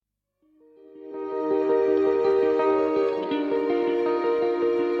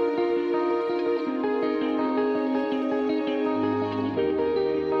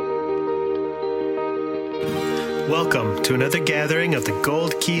Welcome to another gathering of the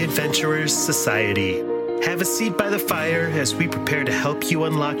Gold Key Adventurers Society. Have a seat by the fire as we prepare to help you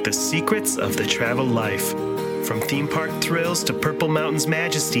unlock the secrets of the travel life. From theme park thrills to Purple Mountain's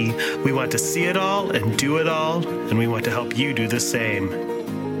majesty, we want to see it all and do it all, and we want to help you do the same.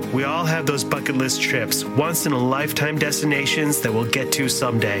 We all have those bucket list trips, once-in-a-lifetime destinations that we'll get to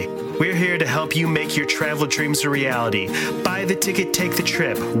someday. We're here to help you make your travel dreams a reality. Buy the ticket, take the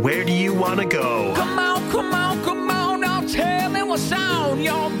trip. Where do you want to go? Come on, now tell me what's on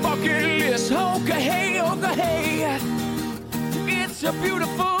your bucket list. Okay, hey, it's a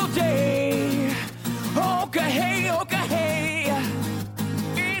beautiful day. Okay, hey,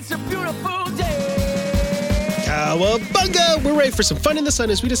 it's a beautiful day. Cowabunga! We're ready for some fun in the sun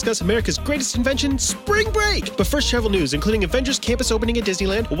as we discuss America's greatest invention, spring break! But first, travel news, including Avengers Campus opening at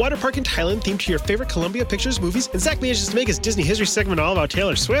Disneyland, a water park in Thailand themed to your favorite Columbia Pictures movies, and Zach manages to make his Disney history segment all about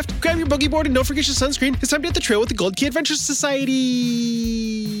Taylor Swift. Grab your boogie board and don't forget your sunscreen. It's time to hit the trail with the Gold Key Adventure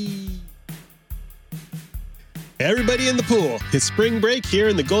Society! Everybody in the pool. It's spring break here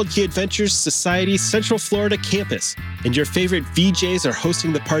in the Gold Key Adventures Society Central Florida campus, and your favorite VJs are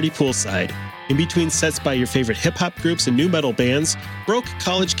hosting the party poolside. In between sets by your favorite hip-hop groups and new metal bands, broke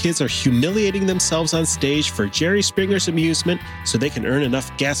college kids are humiliating themselves on stage for Jerry Springer's amusement so they can earn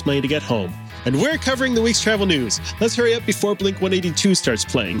enough gas money to get home. And we're covering the week's travel news. Let's hurry up before Blink-182 starts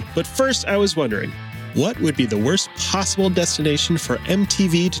playing. But first, I was wondering, what would be the worst possible destination for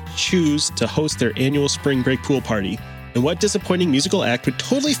MTV to choose to host their annual spring break pool party? And what disappointing musical act would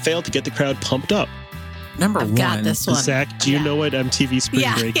totally fail to get the crowd pumped up? Number I've one. got this one. Zach, do you know what MTV Spring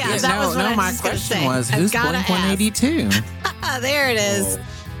Break Yeah, is? that was what I my was gonna question say. was, I've who's gotta Blink-182? There it is.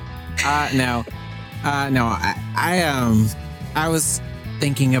 No. I was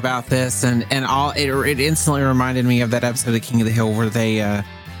thinking about this, and it instantly reminded me of that episode of King of the Hill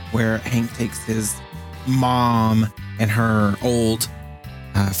where Hank takes his mom and her old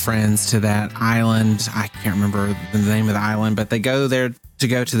friends to that island. I can't remember the name of the island, but they go there to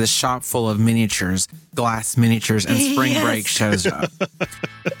go to the shop full of miniatures, glass miniatures, and Spring Break shows up.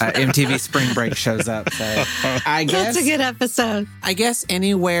 MTV Spring Break shows up. So I guess That's a good episode. I guess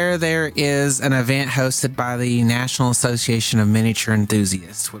anywhere there is an event hosted by the National Association of Miniature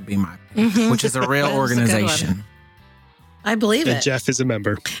Enthusiasts would be my pick, which is a real That is a good organization. I believe And it. Jeff is a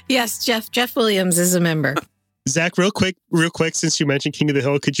member. Yes, Jeff Williams is a member. Zach, real quick, since you mentioned King of the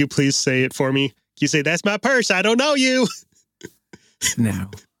Hill, could you please say it for me? Can you say, "That's my purse, I don't know you"? No,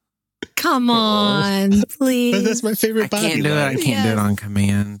 Come on, please. But that's my favorite I Bobby can't do it. I line. can't do it on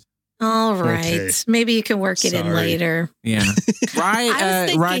command. All right. Okay. Maybe you can work it in Sorry. later. Yeah, I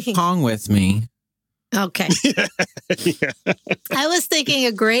was ride thinking- Pong with me. Okay. Yeah. I was thinking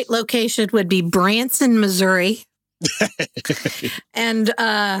a great location would be Branson, Missouri. And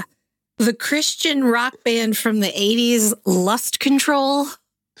the Christian rock band from the 80s, Lust Control.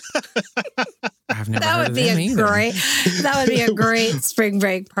 I've never That heard would of be them a either. great spring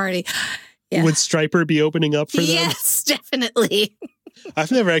break party. Yeah. Would Striper be opening up for them? Yes, definitely.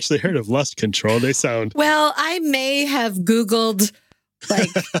 I've never actually heard of Lust Control. They sound... Well, I may have Googled like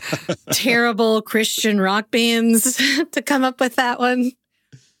terrible Christian rock bands to come up with that one.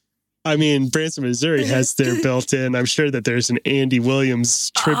 I mean, Branson, Missouri has their built-in. I'm sure that there's an Andy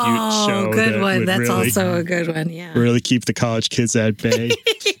Williams tribute show. Good that one. would That's really, also a good one. Yeah. really keep the college kids at bay.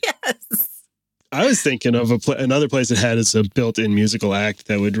 Yes. I was thinking of another place that had as a built-in musical act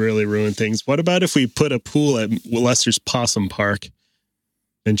that would really ruin things. What about if we put a pool at Lester's Possum Park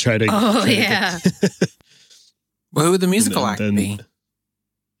and try to... Oh, yeah. Well, who would the musical act then- be?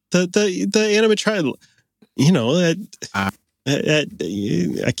 The animatronic, you know,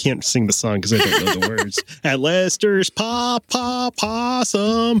 I can't sing the song because I don't know the words. At Lester's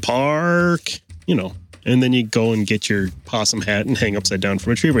Possum Park, you know, and then you go and get your possum hat and hang upside down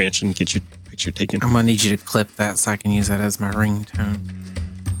from a tree branch and get your picture taken. I'm gonna need you to clip that so I can use that as my ringtone.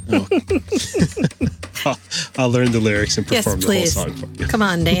 I'll learn the lyrics and Yes, perform the whole please. song for you. Come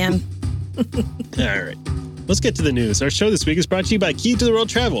on, Dan. All right. Let's get to the news. Our show this week is brought to you by Key to the World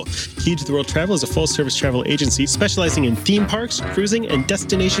Travel. Key to the World Travel is a full-service travel agency specializing in theme parks, cruising, and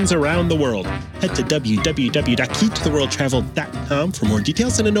destinations around the world. Head to www.keytotheworldtravel.com for more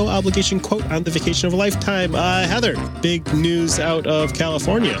details and a no-obligation quote on the vacation of a lifetime. Heather, big news out of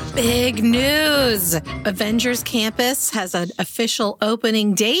California. Big news. Avengers Campus has an official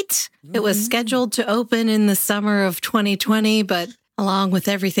opening date. It was scheduled to open in the summer of 2020, but along with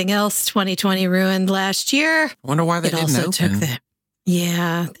everything else 2020 ruined last year, I wonder why they it didn't also open. took the...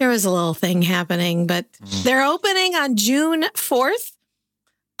 Yeah, there was a little thing happening, but they're opening on June 4th.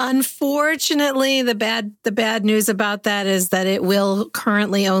 Unfortunately, the bad news about that is that it will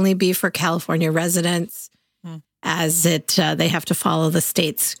currently only be for California residents. as they have to follow the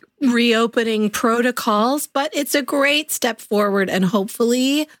state's reopening protocols. But it's a great step forward, and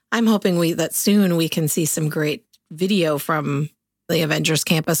hopefully, I'm hoping that soon we can see some great video from the Avengers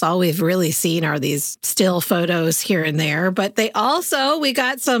Campus. All we've really seen are these still photos here and there, but we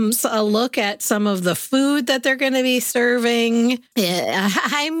got a look at some of the food that they're going to be serving. Yeah,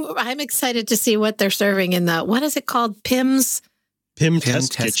 I'm excited to see what they're serving in what is it called? Pym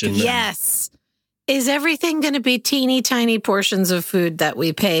Test Kitchen. Yes. Is everything going to be teeny tiny portions of food that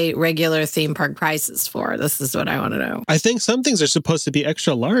we pay regular theme park prices for? This is what I want to know. I think some things are supposed to be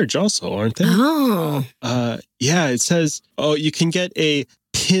extra large also, aren't they? Oh. Yeah, it says, you can get a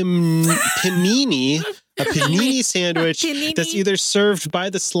panini, sandwich that's either served by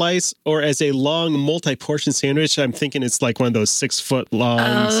the slice or as a long multi-portion sandwich. I'm thinking it's like one of those 6-foot long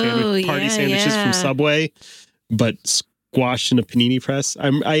party sandwiches from Subway, but squashed in a panini press.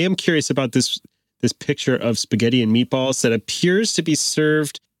 I am curious about this picture of spaghetti and meatballs that appears to be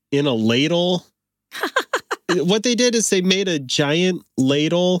served in a ladle. What they did is they made a giant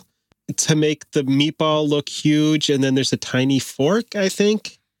ladle to make the meatball look huge, and then there's a tiny fork, I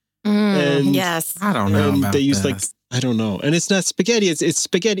think. Yes. I don't know about they use this. I don't know. And it's not spaghetti. It's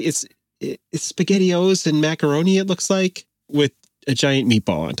spaghetti. It's SpaghettiOs and macaroni, it looks like, with a giant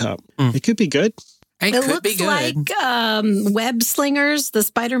meatball on top. It could be good. It could be looks good. like Web Slingers, the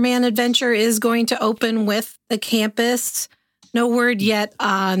Spider-Man adventure, is going to open with the campus. No word yet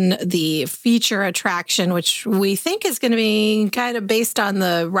on the feature attraction, which we think is going to be kind of based on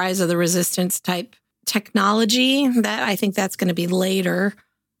the Rise of the Resistance type technology. I think that's going to be later.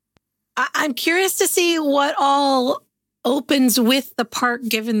 I'm curious to see what all opens with the park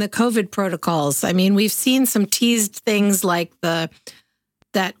given the COVID protocols. I mean, we've seen some teased things like that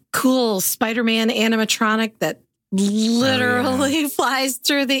cool Spider-Man animatronic that literally flies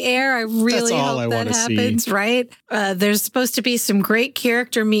through the air. I really hope that happens, right? There's supposed to be some great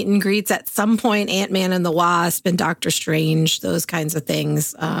character meet and greets at some point, Ant-Man and the Wasp and Doctor Strange, those kinds of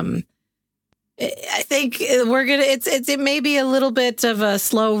things. I think it may be a little bit of a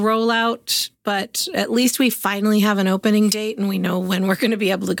slow rollout, but at least we finally have an opening date and we know when we're going to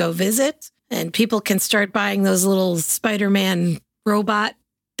be able to go visit, and people can start buying those little Spider-Man robot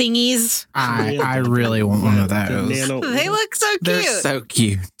thingies. I really want one of those. They look so cute. They're so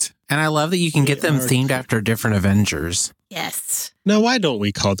cute. And I love that you can get them themed after different Avengers. Yes. Now, why don't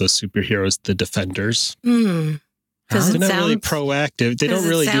we call those superheroes the Defenders? Because they're not really proactive. They don't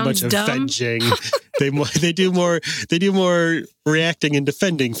really do much avenging. They do more reacting and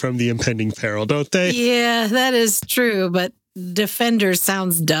defending from the impending peril, don't they? Yeah, that is true. But Defenders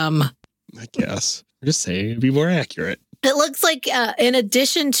sounds dumb. I guess. I'm just saying it'd be more accurate. It looks like in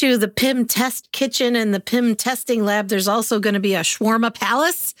addition to the Pym Test Kitchen and the Pym Testing Lab, there's also going to be a Shawarma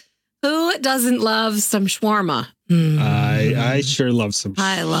Palace. Who doesn't love some shawarma? I sure love some.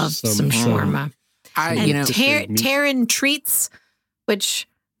 I love some shawarma. Terran Treats, which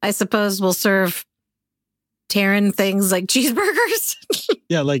I suppose will serve Terran things like cheeseburgers.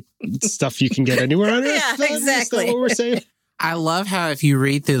 Yeah, like stuff you can get anywhere on Earth. Yeah, exactly. Is that what we're saying? I love how if you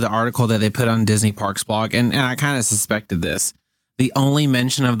read through the article that they put on Disney Parks blog, and I kind of suspected this, the only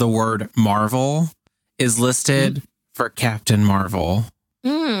mention of the word Marvel is listed for Captain Marvel.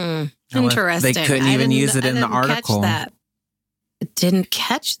 Interesting. They couldn't even use it in the article. I didn't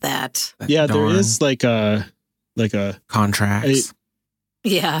catch that. Yeah, there is like a contracts.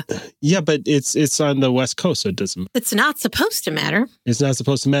 Yeah, but it's on the West Coast, so it doesn't. It's not supposed to matter. It's not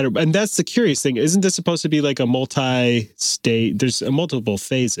supposed to matter, and that's the curious thing. Isn't this supposed to be like a multi-state? There's multiple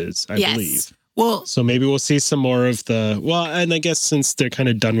phases, I believe. Well, so maybe we'll see some more of and I guess since they're kind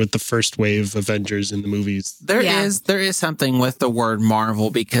of done with the first wave Avengers in the movies, there is something with the word Marvel,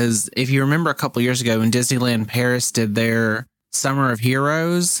 because if you remember a couple years ago when Disneyland Paris did their Summer of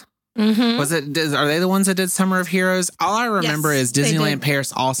Heroes. Mm-hmm. Are they the ones that did Summer of Heroes? All I remember is Disneyland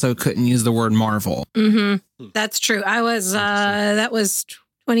Paris also couldn't use the word Marvel. Mm-hmm. That's true. I was that was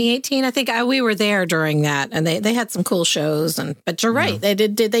 2018. I think we were there during that, and they had some cool shows. But you're right, they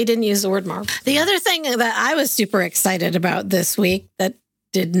didn't use the word Marvel. The other thing that I was super excited about this week that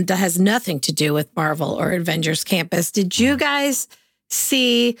has nothing to do with Marvel or Avengers Campus. Did you guys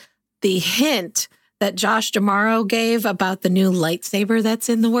see the hint that Josh D'Amaro gave about the new lightsaber that's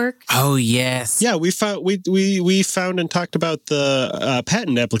in the works? Oh, yes. Yeah, we found and talked about the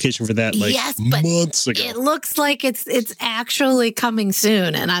patent application for that months ago. It looks like it's actually coming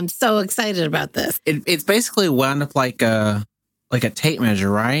soon, and I'm so excited about this. It's basically wound up like a tape measure,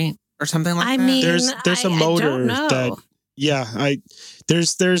 right? Or something like that? I mean, there's a motor that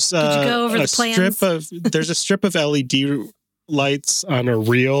there's Did you go over the plans? There's a strip of LED lights on a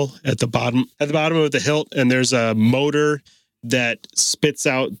reel at the bottom of the hilt, and there's a motor that spits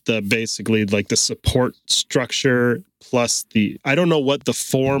out basically the support structure plus I don't know what the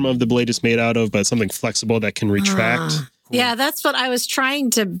form of the blade is made out of, but something flexible that can retract. Yeah, that's what I was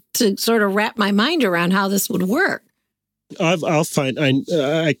trying to sort of wrap my mind around how this would work. I'll find.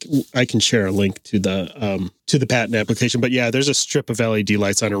 I can share a link to the patent application. But yeah, there's a strip of LED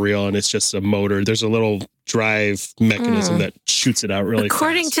lights on a reel, and it's just a motor. There's a little drive mechanism that shoots it out really fast.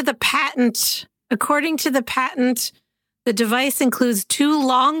 According to the patent, the device includes 2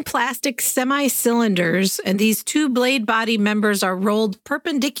 long plastic semi-cylinders, and these 2 blade body members are rolled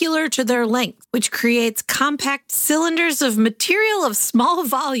perpendicular to their length, which creates compact cylinders of material of small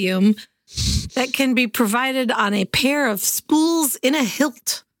volume that can be provided on a pair of spools in a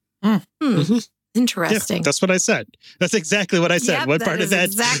hilt. Interesting. Yeah, that's what I said. That's exactly what I said. Yep, what part of that?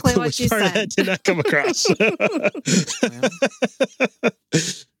 Exactly what you part said. of that did not come across?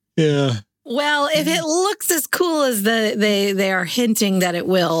 Yeah. Well, if it looks as cool as they are hinting that it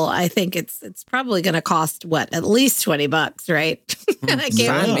will, I think it's probably going to cost at least $20, right? And I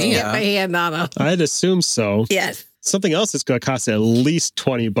can't wait to get my hand on them. I'd assume so. Yes. Something else that's going to cost at least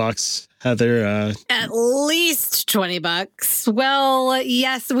 $20, Heather. At least $20. Well,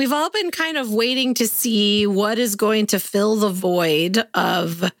 yes, we've all been kind of waiting to see what is going to fill the void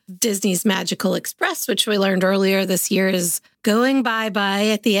of Disney's Magical Express, which we learned earlier this year is going bye-bye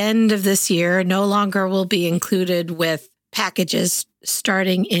at the end of this year. No longer will be included with packages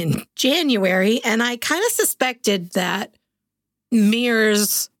starting in January. And I kind of suspected that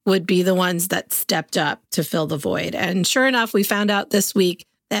Mears would be the ones that stepped up to fill the void. And sure enough, we found out this week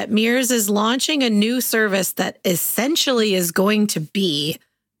that Mears is launching a new service that essentially is going to be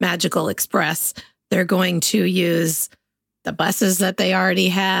Magical Express. They're going to use the buses that they already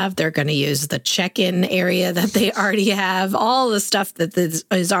have. They're going to use the check-in area that they already have, all the stuff that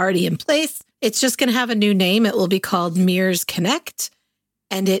is already in place. It's just going to have a new name. It will be called Mears Connect.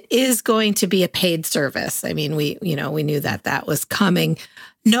 And it is going to be a paid service. I mean, we knew that was coming.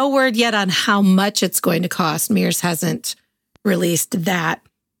 No word yet on how much it's going to cost. Mears hasn't released that.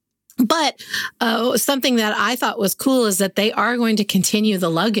 But something that I thought was cool is that they are going to continue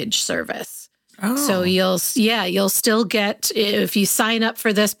the luggage service. Oh. So you'll still get, if you sign up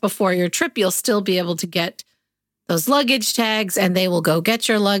for this before your trip, you'll still be able to get those luggage tags, and they will go get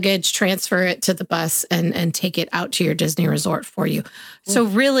your luggage, transfer it to the bus, and take it out to your Disney resort for you. So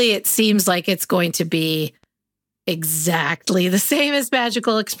really, it seems like it's going to be exactly the same as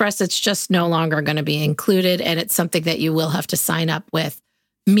Magical Express. It's just no longer going to be included, and it's something that you will have to sign up with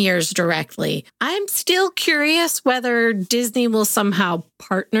Mears directly. I'm still curious whether Disney will somehow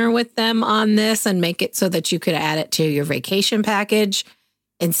partner with them on this and make it so that you could add it to your vacation package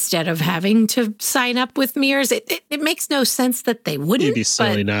instead of having to sign up with Mears. It makes no sense that they wouldn't. It'd be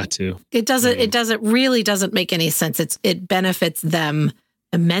silly not to. It doesn't make any sense. It benefits them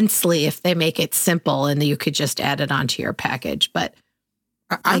immensely if they make it simple and you could just add it onto your package. But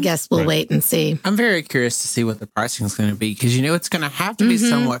I guess we'll wait and see. I'm very curious to see what the pricing is going to be, because it's going to have to be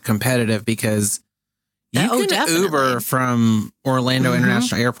somewhat competitive, because you can definitely. Uber from Orlando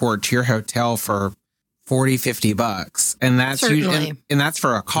International Airport to your hotel for $40-$50, and that's usually, and that's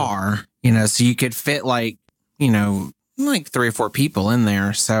for a car, so you could fit like 3 or 4 people in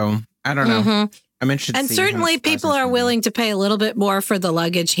there. So I don't know. I'm interested. And certainly people are willing to pay a little bit more for the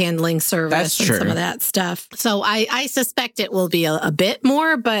luggage handling service and some of that stuff. So I suspect it will be a bit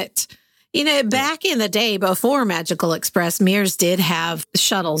more, but back in the day before Magical Express, Mears did have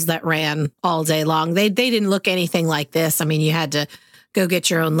shuttles that ran all day long. They didn't look anything like this. I mean, you had to go get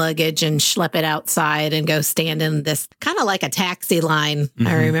your own luggage and schlep it outside and go stand in this kind of like a taxi line,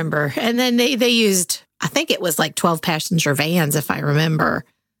 I remember. And then they used, I think it was like 12 passenger vans, if I remember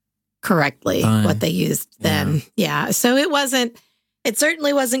correctly, what they used then. Yeah. So it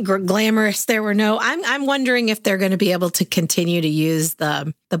certainly wasn't glamorous. There were I'm wondering if they're going to be able to continue to use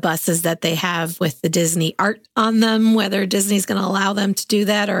the buses that they have with the Disney art on them, whether Disney's going to allow them to do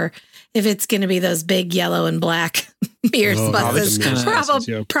that, or if it's going to be those big yellow and black Mears buses.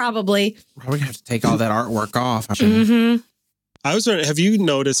 Probably. Probably have to take all that artwork off. I was wondering, have you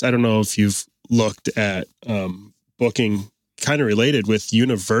noticed, I don't know if you've looked at booking kind of related with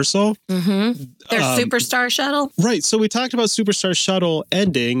Universal. Their Superstar Shuttle. Right. So we talked about Superstar Shuttle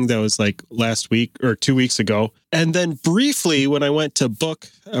ending. That was like last week or 2 weeks ago. And then briefly, when I went to book,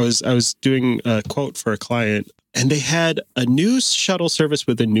 I was doing a quote for a client, and they had a new shuttle service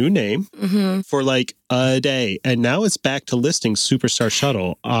with a new name for like a day. And now it's back to listing Superstar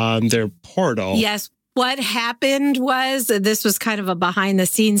Shuttle on their portal. Yes. What happened was, this was kind of a behind the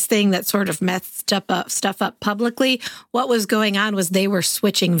scenes thing that sort of messed stuff up publicly. What was going on was they were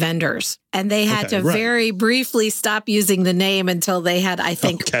switching vendors, and they had to very briefly stop using the name until they had, I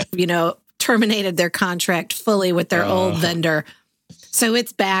think, terminated their contract fully with their old vendor. So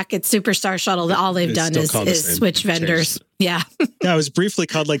it's back. It's Superstar Shuttle. All they've done is switch vendors. Yeah. Yeah, it was briefly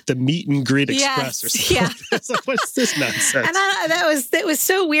called like the Meet and Greet Express or something. Yeah. It's like, what's this nonsense? And that was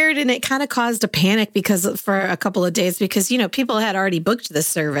so weird, and it kind of caused a panic for a couple of days because people had already booked this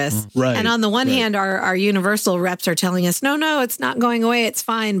service. Right. And on the one hand, our Universal reps are telling us, no, it's not going away. It's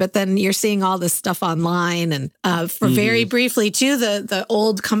fine. But then you're seeing all this stuff online, and for very briefly too, the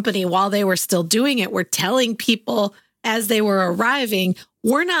old company, while they were still doing it, were telling people as they were arriving,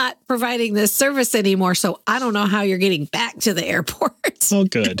 we're not providing this service anymore. So I don't know how you're getting back to the airport. Oh,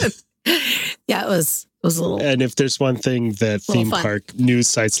 good. Yeah, it was a little. And if there's one thing that theme park news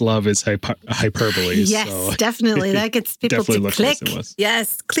sites love, is hyperbole. Yes, so that gets people to click.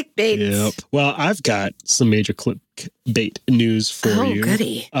 Yes, clickbait. Yep. Well, I've got some major clickbait news for you. Oh,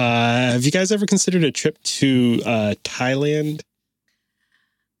 goody. Have you guys ever considered a trip to Thailand?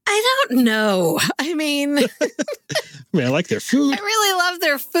 I don't know. I mean, I like their food. I really love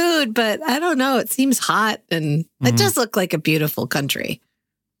their food, but I don't know. It seems hot, and it does look like a beautiful country.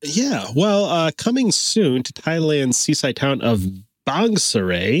 Yeah. Well, coming soon to Thailand's seaside town of Bang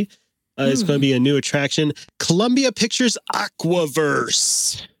Saray is going to be a new attraction, Columbia Pictures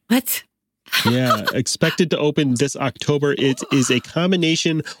Aquaverse. What? Yeah, expected to open this October. It is a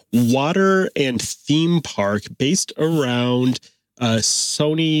combination water and theme park based around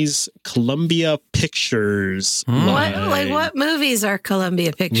Sony's Columbia Pictures. What movies are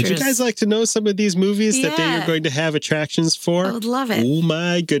Columbia Pictures? Would you guys like to know some of these movies that they are going to have attractions for? I would love it. Oh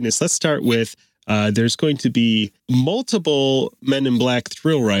my goodness. Let's start with there's going to be multiple Men in Black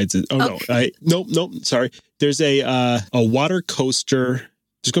thrill rides. Sorry. There's a water coaster.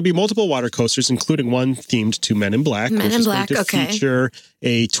 There's going to be multiple water coasters, including one themed to Men in Black. Men in Black, going to feature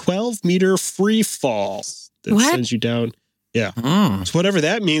a 12-meter free fall that sends you down. Yeah. So whatever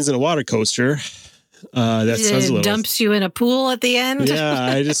that means in a water coaster, that sounds a little... dumps you in a pool at the end? Yeah,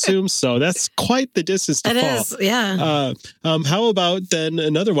 I'd assume so. That's quite the distance to fall. It is, yeah. How about then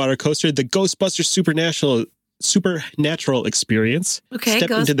another water coaster, the Ghostbusters Supernatural Experience. Okay, Step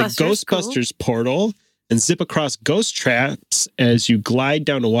into the Ghostbusters portal and zip across ghost traps as you glide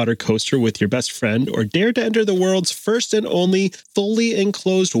down a water coaster with your best friend, or dare to enter the world's first and only fully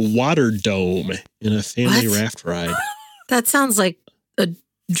enclosed water dome in a family raft ride. That sounds like a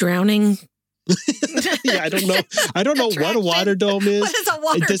drowning. Yeah, I don't know what a water dome is. What is a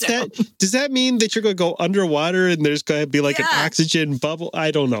water dome? Does that mean that you're going to go underwater and there's going to be like an oxygen bubble?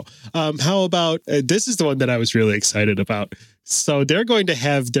 I don't know. How about this is the one that I was really excited about. So they're going to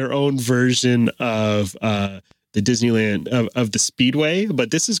have their own version of the Disneyland of the Speedway,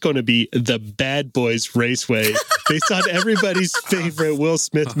 but this is going to be the Bad Boys Raceway based on everybody's favorite Will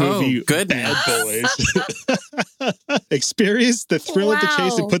Smith movie, Bad Boys. Experience the thrill of the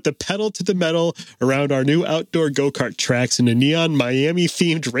chase and put the pedal to the metal around our new outdoor go-kart tracks in a neon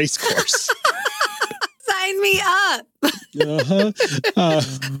Miami-themed race course. Sign me up.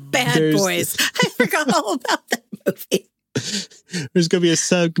 Bad Boys. I forgot all about that movie. There's going to be a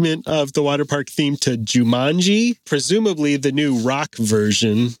segment of the water park themed to Jumanji, presumably the new rock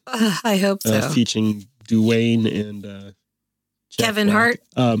version. I hope so. Featuring Dwayne and Kevin Hart.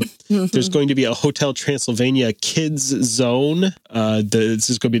 There's going to be a Hotel Transylvania Kids Zone. This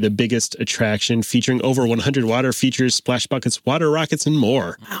is going to be the biggest attraction, featuring over 100 water features, splash buckets, water rockets, and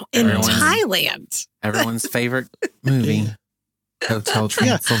more. Wow, in Thailand. Everyone's favorite movie. Hotel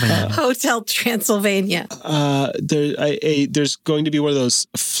Transylvania. Hotel Transylvania. There's going to be one of those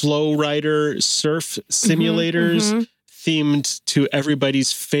flow rider surf simulators themed to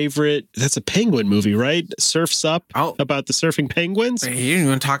everybody's favorite. That's a penguin movie, right? Surf's Up, about the surfing penguins. You didn't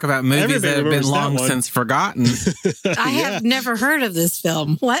even talk about movies that have been long since forgotten. I have never heard of this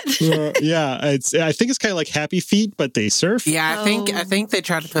film. What? I think it's kind of like Happy Feet, but they surf. Yeah, I think they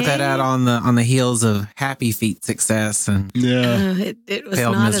tried to put that out on the heels of Happy Feet success, and it was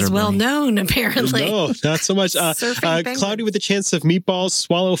not miserably. As well known apparently. No, not so much. Cloudy with a Chance of Meatballs,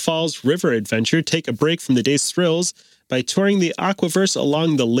 Swallow Falls River Adventure. Take a break from the day's thrills by touring the Aquaverse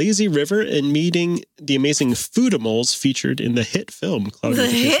along the lazy river and meeting the amazing Foodimals featured in the hit film. The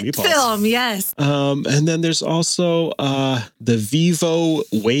hit film, yes. And then there's also the Vivo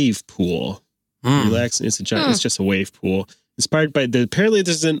Wave Pool. Relax, it's just a wave pool. Inspired by apparently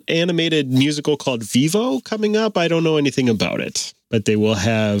there's an animated musical called Vivo coming up. I don't know anything about it, but they will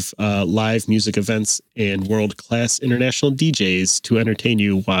have live music events and world-class international DJs to entertain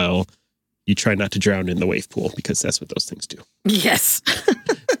you while you try not to drown in the wave pool because that's what those things do. Yes.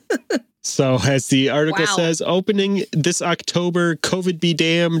 So as the article Wow. says, opening this October, COVID be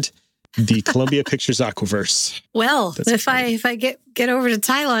damned, the Columbia Pictures Aquaverse. Well, That's if funny. I get over to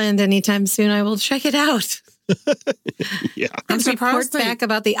Thailand anytime soon, I will check it out. Yeah. I'm And report surprised back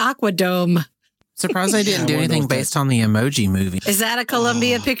about the Aqua Dome. Surprised they didn't I do wonder anything what that- based on the Emoji Movie. Is that a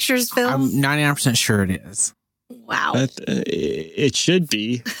Columbia Pictures I'm film? 99% sure it is. Wow. It should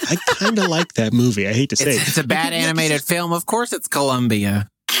be. I kind of like that movie. I hate to say It's a bad animated film. Of course, it's Columbia.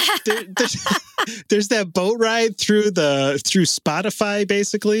 there's that boat ride through Spotify,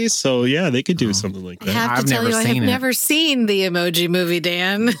 basically. So yeah, they could do something like I that. have to I've tell never you, I have seen it. never seen the Emoji Movie,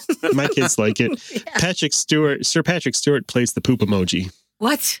 Dan. My kids like it. Sir Patrick Stewart plays the poop emoji.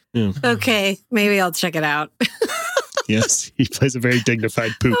 What? Yeah. Okay, maybe I'll check it out. Yes, he plays a very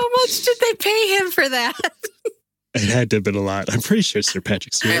dignified poop. How much did they pay him for that? It had to have been a lot. I'm pretty sure Sir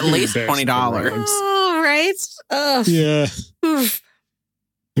Patrick Stewart. At least $20. Oh, right. Oh, Yeah. oof.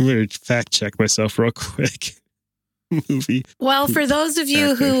 I'm going to fact check myself real quick. Movie. Well, for those of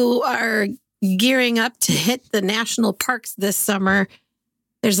you Exactly. who are gearing up to hit the national parks this summer,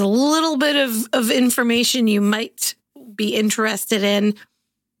 there's a little bit of information you might be interested in.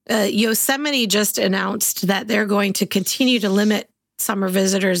 Yosemite just announced that they're going to continue to limit summer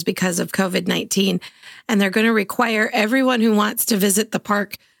visitors because of COVID-19, and they're going to require everyone who wants to visit the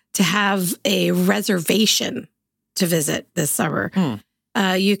park to have a reservation to visit this summer.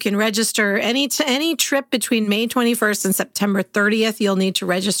 You can register any trip between May 21st and September 30th. You'll need to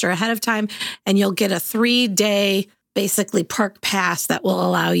register ahead of time, and you'll get a 3-day, basically, park pass that will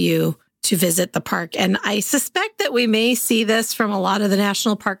allow you to visit the park. And I suspect that we may see this from a lot of the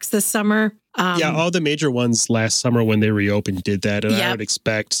national parks this summer. Yeah, all the major ones last summer when they reopened did that. And I Yep. would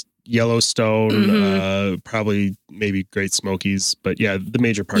expect Yellowstone, probably maybe Great Smokies. But yeah, the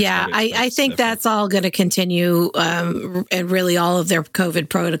major parks. Yeah, I think that's all going to continue. And really all of their COVID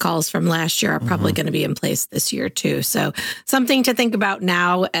protocols from last year are probably going to be in place this year too. So something to think about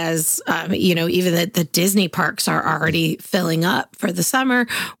now as, even the Disney parks are already filling up for the summer.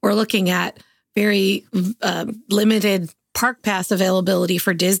 We're looking at very limited park pass availability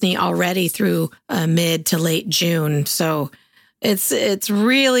for Disney already through mid to late June. So it's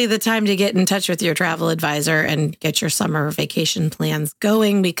really the time to get in touch with your travel advisor and get your summer vacation plans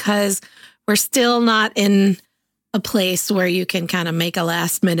going, because we're still not in a place where you can kind of make a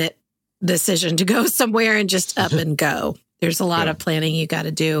last minute decision to go somewhere and just up and go. There's a lot of planning you got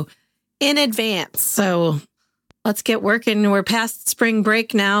to do in advance. So let's get working. We're past spring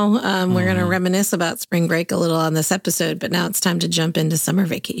break now. We're going to reminisce about spring break a little on this episode, but now it's time to jump into summer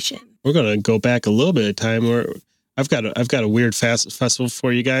vacation. We're going to go back a little bit of time where I've got a weird festival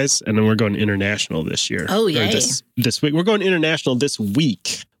for you guys, and then we're going international this year. Oh, Or yay. this week. We're going international this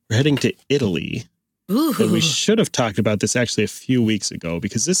week. We're heading to Italy. Ooh. And we should have talked about this actually a few weeks ago,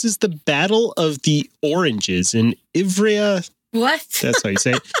 because this is the Battle of the Oranges in Ivrea. What? That's how you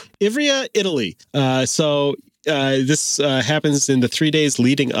say it. Ivrea, Italy. This happens in the 3 days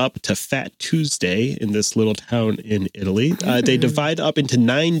leading up to Fat Tuesday in this little town in Italy. They divide up into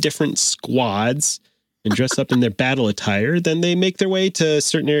 9 different squads and dress up in their battle attire. Then they make their way to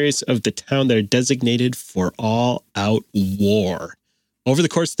certain areas of the town that are designated for all-out war. Over the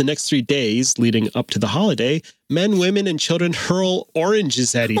course of the next 3 days leading up to the holiday, men, women, and children hurl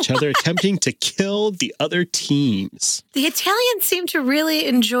oranges at each other, attempting to kill the other teams. The Italians seem to really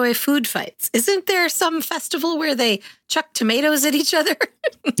enjoy food fights. Isn't there some festival where they chuck tomatoes at each other?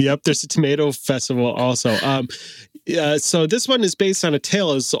 Yep, there's a tomato festival also. So this one is based on a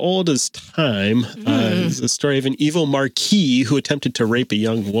tale as old as time. It's the story of an evil marquis who attempted to rape a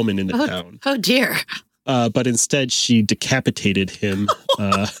young woman in the town. Oh, dear. But instead she decapitated him.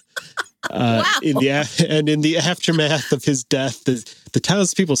 Wow. In the aftermath of his death, the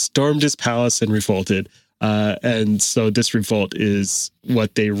townspeople stormed his palace and revolted. And so this revolt is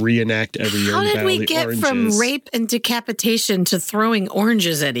what they reenact every year. How in did Battle we of the get from Oranges. rape and decapitation to throwing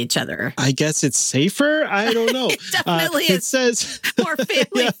oranges at each other? I guess it's safer. I don't know. It definitely It is says more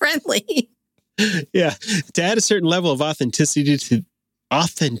family friendly. Yeah, to add a certain level of authenticity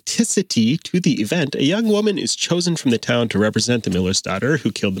to the event, a young woman is chosen from the town to represent the miller's daughter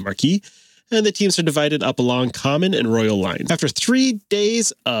who killed the marquis, and the teams are divided up along common and royal lines. After 3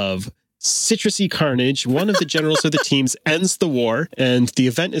 days of citrusy carnage, one of the generals of the teams ends the war, and the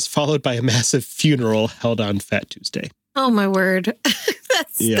event is followed by a massive funeral held on Fat Tuesday. Oh, my word.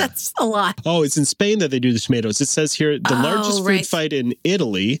 That's a lot. Oh, it's in Spain that they do the tomatoes. It says here the largest food right. fight in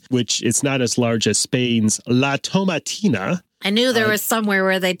Italy, which is not as large as Spain's La Tomatina. I knew there was somewhere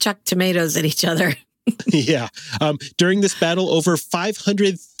where they chucked tomatoes at each other. Yeah. During this battle, over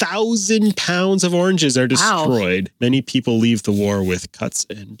 500,000 pounds of oranges are destroyed. Wow. Many people leave the war with cuts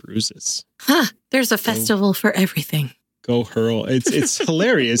and bruises. Huh. There's a festival for everything. Go hurl. It's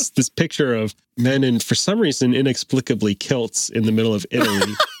hilarious. This picture of men in, for some reason, inexplicably kilts in the middle of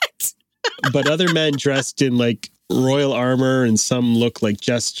Italy. But other men dressed in like royal armor, and some look like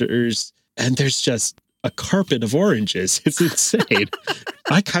jesters. And there's just a carpet of oranges. It's insane.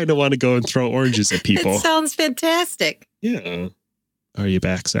 I kind of want to go and throw oranges at people. It sounds fantastic. Yeah. Are you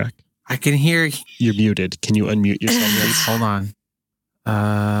back, Zach? I can hear you. You're muted. Can you unmute yourself, please? Hold on.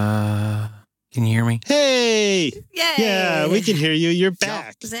 Can you hear me? Hey! Yay! Yeah, we can hear you. You're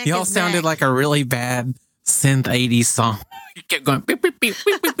back. Y'all sounded like a really bad synth 80s song. You kept going beep, beep, beep,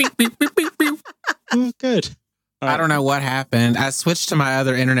 beep, beep, beep, beep, beep, beep, beep. Oh, good. I don't know what happened. I switched to my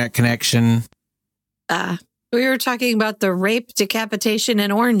other internet connection. We were talking about the Rape, Decapitation,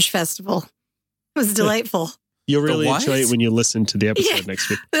 and Orange Festival. It was delightful. You'll really enjoy it when you listen to the episode next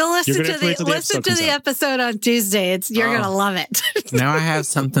week. We'll listen to the episode on Tuesday. You're going to love it. Now I have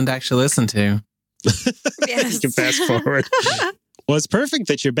something to actually listen to. Yes. You can fast forward. Well, it's perfect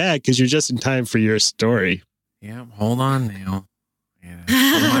that you're back because you're just in time for your story. Yeah, hold on now. Yeah,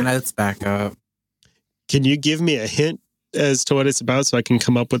 pull my notes back up. Can you give me a hint as to what it's about so I can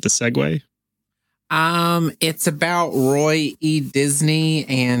come up with the segue? It's about Roy E. Disney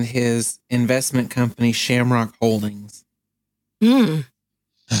and his investment company, Shamrock Holdings.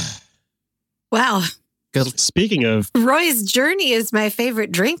 Wow. Good. Speaking of... Roy's Journey is my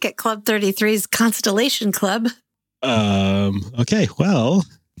favorite drink at Club 33's Constellation Club. Okay, well...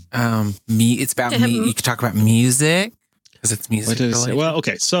 It's about me. You can talk about music because it's music related. Well,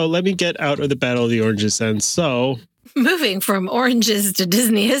 okay, so let me get out of the Battle of the Oranges then. So... Moving from oranges to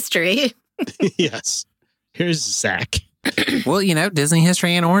Disney history... Yes. Here's Zach. Well, Disney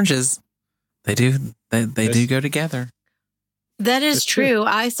history and oranges, they do go together. That is true.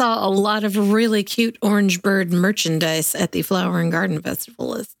 I saw a lot of really cute Orange Bird merchandise at the Flower and Garden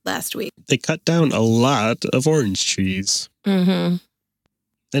Festival last week. They cut down a lot of orange trees. Mm-hmm.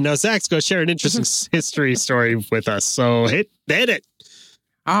 And now Zach's going to share an interesting history story with us. So hit it.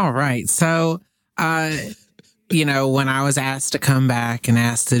 All right. So, when I was asked to come back and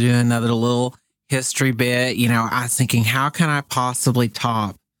asked to do another little history bit, I was thinking, how can I possibly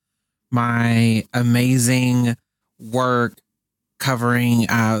top my amazing work covering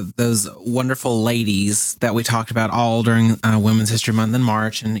those wonderful ladies that we talked about all during Women's History Month in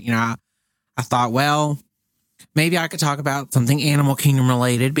March? And, I thought, well, maybe I could talk about something Animal Kingdom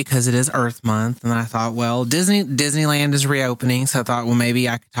related because it is Earth Month. And I thought, well, Disneyland is reopening. So I thought, well, maybe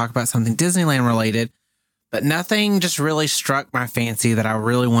I could talk about something Disneyland related. But nothing just really struck my fancy that I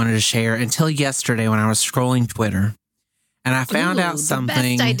really wanted to share until yesterday when I was scrolling Twitter. And I found out something.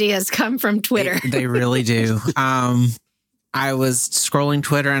 The best ideas come from Twitter. They really do. I was scrolling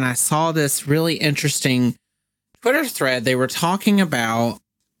Twitter and I saw this really interesting Twitter thread. They were talking about,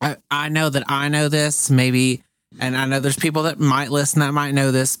 I know that I know this, maybe, and I know there's people that might listen that might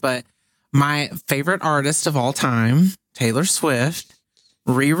know this, but my favorite artist of all time, Taylor Swift,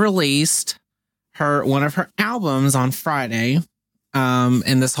 re-released one of her albums on Friday.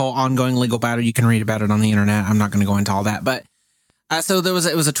 In this whole ongoing legal battle, you can read about it on the internet. I'm not going to go into all that, but so it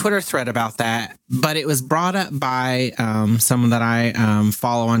was a Twitter thread about that, but it was brought up by someone that I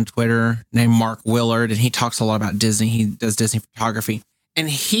follow on Twitter named Mark Willard, and he talks a lot about Disney. He does Disney photography, and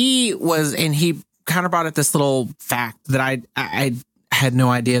he kind of brought up this little fact that I had no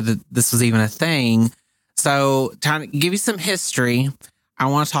idea that this was even a thing. So to give you some history, I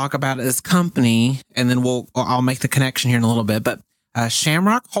want to talk about this company, and then I'll make the connection here in a little bit. But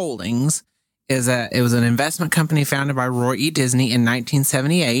Shamrock Holdings it was an investment company founded by Roy E. Disney in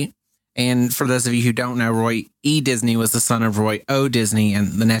 1978. And for those of you who don't know, Roy E. Disney was the son of Roy O. Disney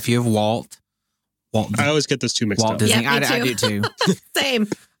and the nephew of Walt. I always get those two mixed up. Disney. Yeah, I do too. Same.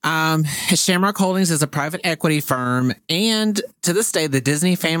 Shamrock Holdings is a private equity firm, and to this day, the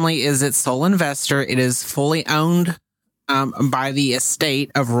Disney family is its sole investor. It is fully owned by the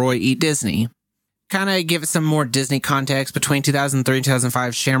estate of Roy E. Disney. Kind of give it some more Disney context. Between 2003 and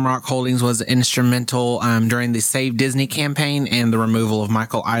 2005, Shamrock Holdings was instrumental during the Save Disney campaign and the removal of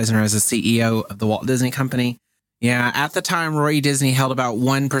Michael Eisner as the CEO of the Walt Disney Company. Yeah, at the time, Roy E. Disney held about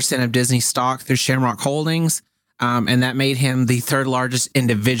 1% of Disney stock through Shamrock Holdings, and that made him the third largest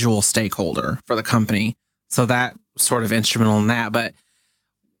individual stakeholder for the company. So that sort of instrumental in that. But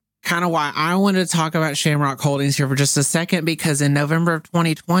kind of why I wanted to talk about Shamrock Holdings here for just a second, because in November of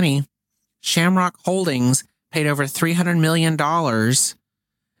 2020, Shamrock Holdings paid over $300 million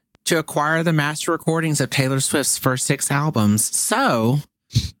to acquire the master recordings of Taylor Swift's first 6 albums. So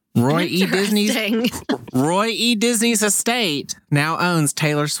Roy E. Interesting. Disney's estate now owns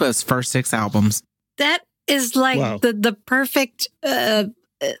Taylor Swift's first 6 albums. That is like Wow. the perfect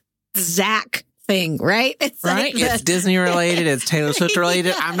Zach thing, right? It's Right? like It's Disney related. It's Taylor Swift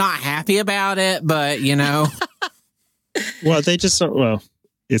related. I'm not happy about it, but Well, they just don't. Well,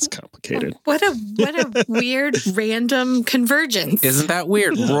 it's complicated. what a weird random convergence. isn't that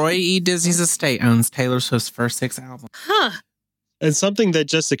weird? Roy E. Disney's estate owns Taylor Swift's first 6 albums. Huh. And something that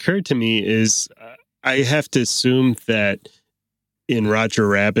just occurred to me is I have to assume that in Roger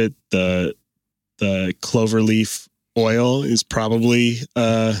Rabbit, the cloverleaf oil is probably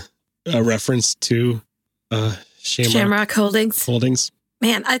a reference to Shamrock Holdings. Holdings.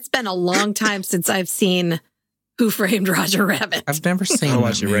 Man, it's been a long time since I've seen Who Framed Roger Rabbit. I've never seen I that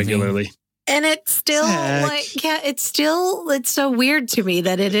watch it movie. regularly. And it's still Zach. it's so weird to me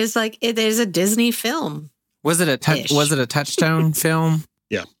that it is a Disney film. Was it a Touchstone film?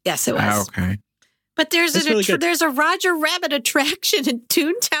 Yes, it was. Oh, okay. But there's It's really good. there's a Roger Rabbit attraction in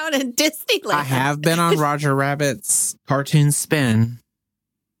Toontown and Disneyland. I have been on Roger Rabbit's cartoon spin.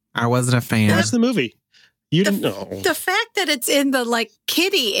 I wasn't a fan. Watch the movie. You didn't know. The fact that it's in the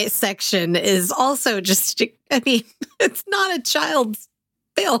kiddie section is also just, I mean, it's not a child's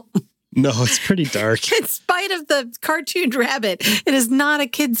film. No, it's pretty dark. In spite of the cartoon rabbit, it is not a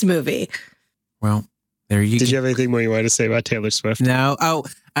kid's movie. Well, there you go. Did you have anything more you wanted to say about Taylor Swift? No. Oh,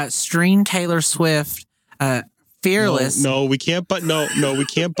 stream Taylor Swift. Fearless. No, we can't. But no, we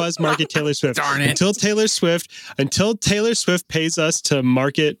can't buzz market Taylor Swift. Darn it. Until Taylor Swift pays us to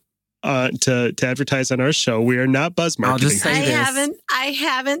market, to advertise on our show. We are not buzz I'll marketing. just say I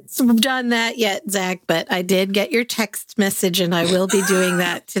haven't done that yet, Zach, but I did get your text message and I will be doing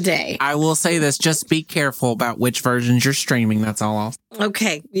that today. I will say this. Just be careful about which versions you're streaming. That's all.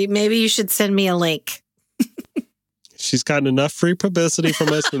 Okay. Maybe you should send me a link. She's gotten enough free publicity from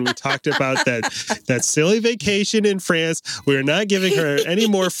us when we talked about that silly vacation in France. We're not giving her any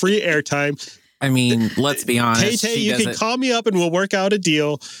more free airtime. I mean, let's be honest. Tay, she you can doesn't- call me up and we'll work out a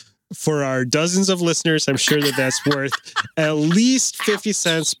deal for our dozens of listeners. I'm sure that's worth at least 50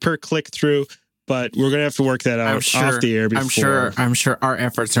 cents per click through, but we're going to have to work that out off the air before. I'm sure our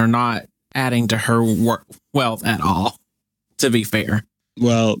efforts are not adding to her wealth at all, to be fair.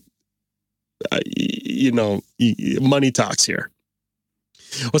 Well, money talks here.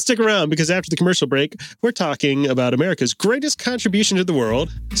 Well, stick around because after the commercial break, we're talking about America's greatest contribution to the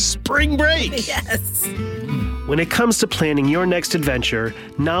world, spring break. Yes. When it comes to planning your next adventure,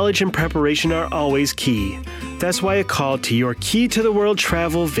 knowledge and preparation are always key. That's why a call to your Key to the World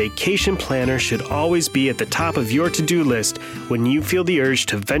Travel Vacation Planner should always be at the top of your to-do list when you feel the urge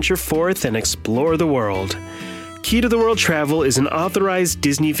to venture forth and explore the world. Key to the World Travel is an authorized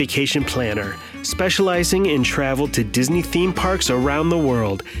Disney vacation planner, specializing in travel to Disney theme parks around the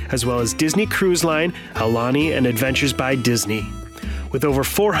world, as well as Disney Cruise Line, Aulani, and Adventures by Disney. With over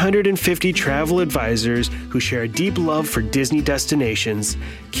 450 travel advisors who share a deep love for Disney destinations,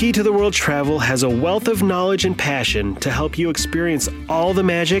 Key to the World Travel has a wealth of knowledge and passion to help you experience all the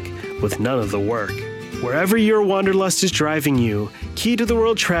magic with none of the work. Wherever your wanderlust is driving you, Key to the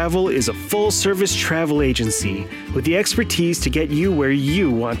World Travel is a full-service travel agency with the expertise to get you where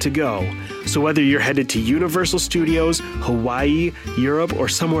you want to go. So whether you're headed to Universal Studios, Hawaii, Europe, or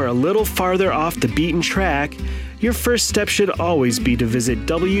somewhere a little farther off the beaten track, your first step should always be to visit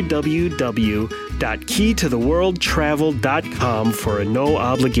www.keytotheworldtravel.com for a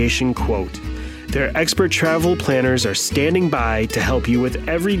no-obligation quote. Their expert travel planners are standing by to help you with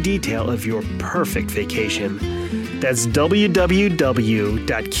every detail of your perfect vacation. That's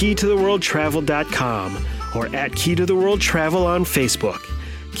www.keytotheworldtravel.com or at Key to the World Travel on Facebook.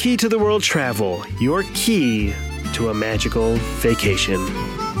 Key to the World Travel, your key to a magical vacation.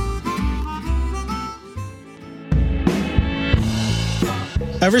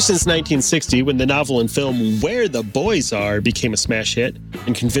 Ever since 1960, when the novel and film Where the Boys Are became a smash hit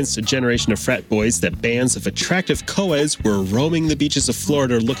and convinced a generation of frat boys that bands of attractive co-eds were roaming the beaches of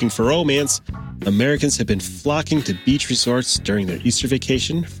Florida looking for romance, Americans have been flocking to beach resorts during their Easter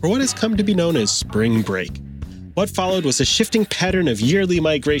vacation for what has come to be known as spring break. What followed was a shifting pattern of yearly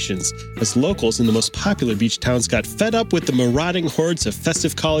migrations as locals in the most popular beach towns got fed up with the marauding hordes of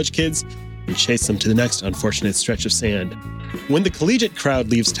festive college kids and chased them to the next unfortunate stretch of sand. When the collegiate crowd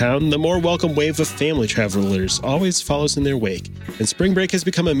leaves town, the more welcome wave of family travelers always follows in their wake, and spring break has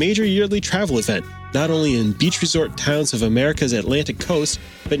become a major yearly travel event, not only in beach resort towns of America's Atlantic coast,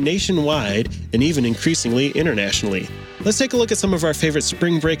 but nationwide and even increasingly internationally. Let's take a look at some of our favorite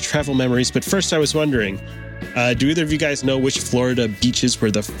spring break travel memories, but first I was wondering, do either of you guys know which Florida beaches were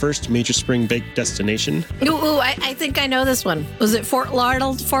the first major spring break destination? Ooh, I think I know this one. Was it Fort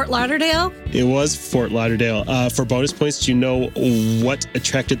Lauderdale? It was Fort Lauderdale. For bonus points, do you know what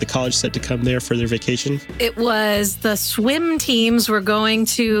attracted the college set to come there for their vacation? It was the swim teams were going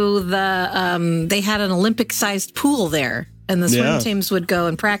to they had an Olympic-sized pool there, and the swim teams would go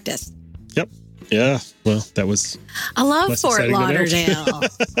and practice. Yep. Yeah. Well, that was... I love Fort Lauderdale.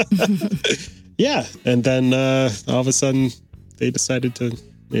 Yeah, and then all of a sudden they decided to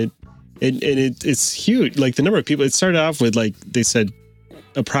it's huge. Like the number of people, it started off with, like they said,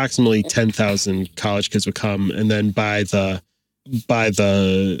 approximately 10,000 college kids would come, and then by the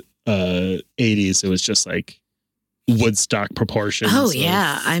 80s, it was just like Woodstock proportions. Oh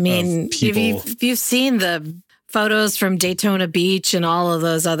yeah, I mean, if you've seen the photos from Daytona Beach and all of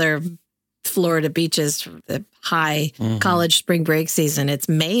those other Florida beaches, the high college spring break season, it's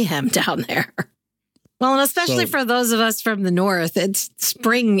mayhem down there. Well, and especially for those of us from the north,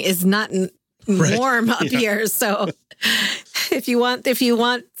 spring is not warm up here. So if you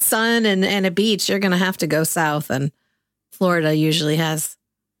want sun and a beach, you're going to have to go south. And Florida usually has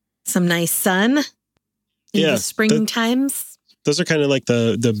some nice sun in the spring times. Those are kind of like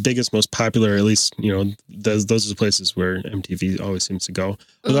the biggest, most popular, at least, those are the places where MTV always seems to go.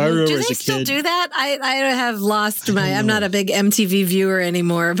 Although I remember do they still do that? I have lost I'm not a big MTV viewer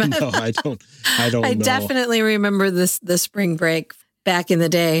anymore. But no, I don't know. I definitely remember the spring break back in the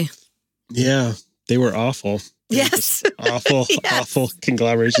day. Yeah, they were awful. Yes. Awful, awful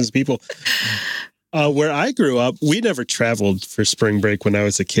conglomerations of people. Where I grew up, we never traveled for spring break when I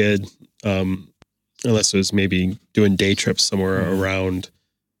was a kid. Unless it was maybe doing day trips somewhere around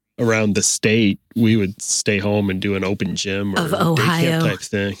the state, we would stay home and do an open gym or day camp type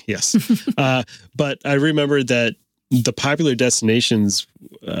thing. Yes. But I remember that the popular destinations,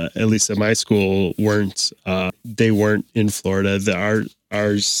 at least at my school, weren't in Florida.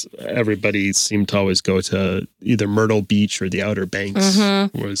 Ours, everybody seemed to always go to either Myrtle Beach or the Outer Banks.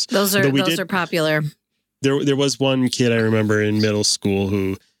 Those are popular. There was one kid I remember in middle school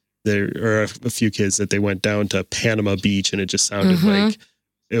who, there are a few kids that they went down to Panama Beach, and it just sounded like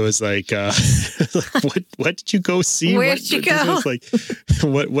it was like what did you go see? Where did you go? It was like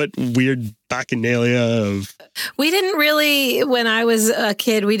what weird bacchanalia of. We didn't really, when I was a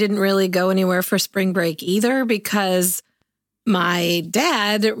kid, we didn't really go anywhere for spring break either, because my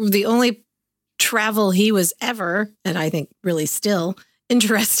dad, the only travel he was ever, and I think really still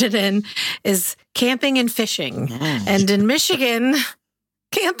interested in, is camping and fishing. And in Michigan,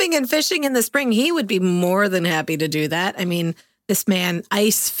 camping and fishing in the spring, he would be more than happy to do that. I mean, this man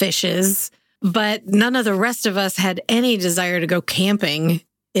ice fishes, but none of the rest of us had any desire to go camping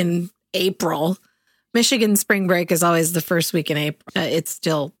in April. Michigan spring break is always the first week in April. It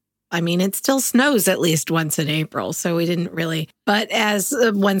still snows at least once in April, so we didn't really. But as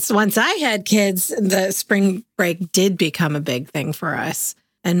once I had kids, the spring break did become a big thing for us,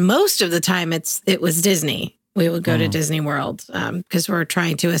 and most of the time it was Disney. We would go to Disney World because we're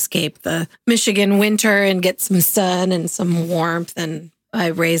trying to escape the Michigan winter and get some sun and some warmth. And I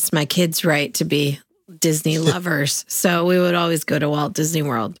raised my kids right to be Disney lovers. So we would always go to Walt Disney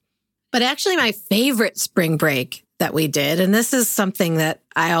World. But actually, my favorite spring break that we did, and this is something that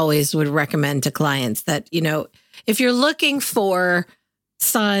I always would recommend to clients, that, if you're looking for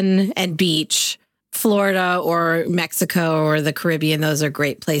sun and beach, Florida or Mexico or the Caribbean, those are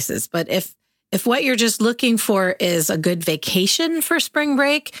great places. But if what you're just looking for is a good vacation for spring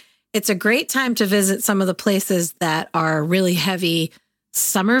break, it's a great time to visit some of the places that are really heavy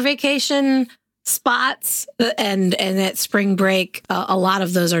summer vacation spots. And at spring break, a lot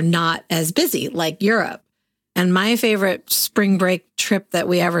of those are not as busy, like Europe. And my favorite spring break trip that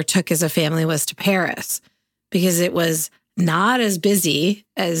we ever took as a family was to Paris, because it was not as busy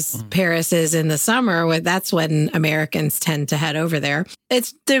as Paris is in the summer. That's when Americans tend to head over there.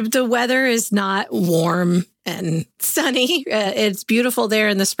 It's the weather is not warm and sunny. It's beautiful there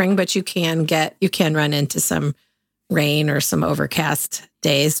in the spring, but you can run into some rain or some overcast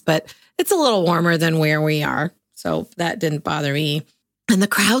days, but it's a little warmer than where we are. So that didn't bother me. And the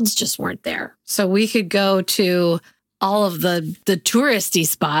crowds just weren't there. So we could go to all of the touristy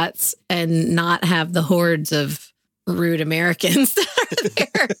spots and not have the hordes of rude Americans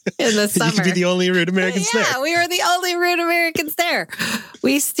there in the summer. You could be the only rude Americans there. Yeah, we were the only rude Americans there.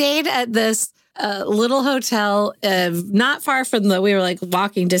 We stayed at this a little hotel, not far from we were like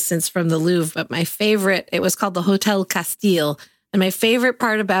walking distance from the Louvre, but my favorite, it was called the Hotel Castile. And my favorite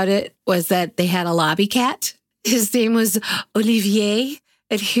part about it was that they had a lobby cat. His name was Olivier.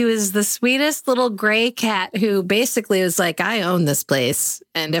 And he was the sweetest little gray cat who basically was like, I own this place.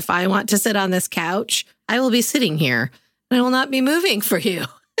 And if I want to sit on this couch, I will be sitting here. And I will not be moving for you.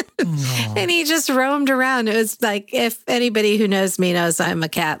 And he just roamed around. It was like, if anybody who knows me knows I'm a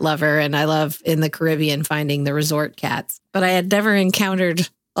cat lover and I love in the Caribbean finding the resort cats. But I had never encountered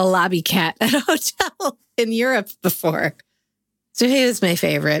a lobby cat at a hotel in Europe before. So he was my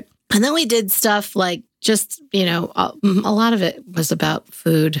favorite. And then we did stuff like just, a lot of it was about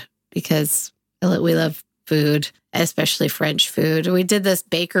food because we love food, especially French food. We did this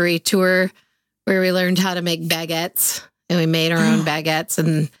bakery tour where we learned how to make baguettes. And we made our own baguettes,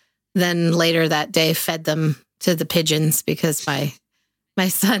 and then later that day fed them to the pigeons because my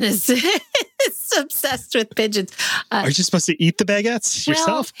son is obsessed with pigeons. Are you supposed to eat the baguettes yourself?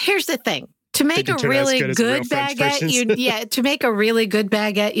 Well, here's the thing: to make a really good baguette, to make a really good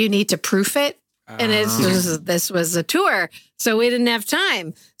baguette, you need to proof it. And this was a tour, so we didn't have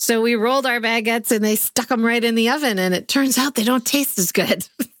time. So we rolled our baguettes and they stuck them right in the oven, and it turns out they don't taste as good,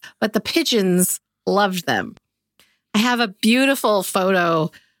 but the pigeons loved them. I have a beautiful photo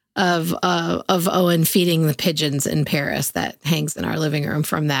of Owen feeding the pigeons in Paris that hangs in our living room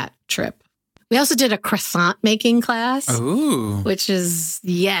from that trip. We also did a croissant making class, which is,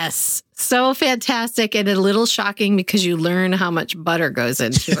 so fantastic and a little shocking because you learn how much butter goes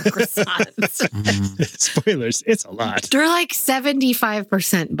into a croissant. Spoilers, it's a lot. They're like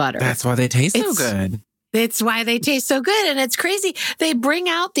 75% butter. That's why they taste so good. It's why they taste so good. And it's crazy. They bring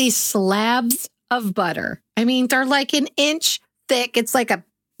out these slabs of butter. I mean, they're like an inch thick. It's like a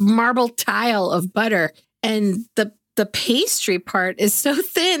marble tile of butter. And the pastry part is so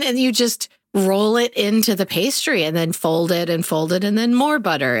thin, and you just roll it into the pastry and then fold it and then more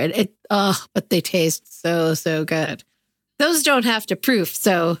butter. But they taste so, so good. Those don't have to proof.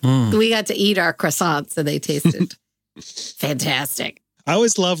 So we got to eat our croissants and they tasted fantastic. I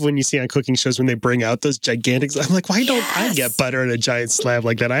always love when you see on cooking shows when they bring out those gigantic. I'm like, why don't I get butter on a giant slab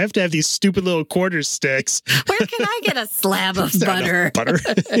like that? I have to have these stupid little quarter sticks. Where can I get a slab of butter?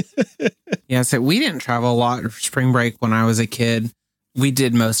 Yeah, so we didn't travel a lot for spring break when I was a kid. We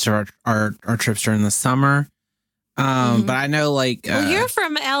did most of our trips during the summer. But I know you're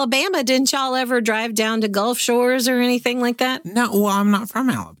from Alabama. Didn't y'all ever drive down to Gulf Shores or anything like that? No, well, I'm not from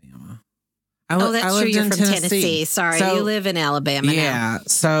Alabama. That's true. You're from Tennessee. Sorry, you live in Alabama now. Yeah.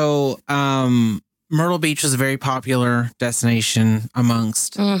 So Myrtle Beach was a very popular destination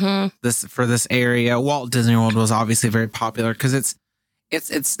amongst this area. Walt Disney World was obviously very popular because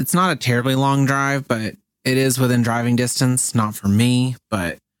it's not a terribly long drive, but it is within driving distance. Not for me,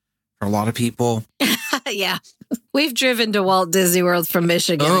 but for a lot of people. Yeah. We've driven to Walt Disney World from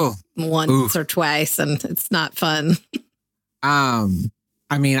Michigan once or twice, and it's not fun.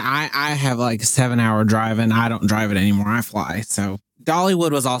 I mean, I have like a 7-hour drive and I don't drive it anymore. I fly. So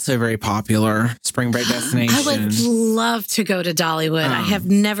Dollywood was also a very popular spring break destination. I would love to go to Dollywood. I have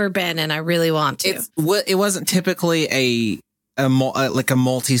never been and I really want to. It wasn't typically a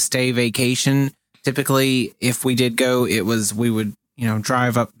multi-stay vacation. Typically, if we did go, we would,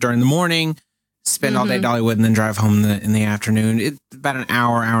 drive up during the morning, spend all day at Dollywood and then drive home in the afternoon. It's about an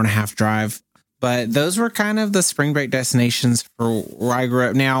hour and a half drive. But those were kind of the spring break destinations for where I grew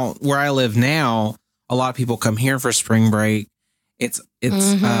up. Now, where I live now, a lot of people come here for spring break. It's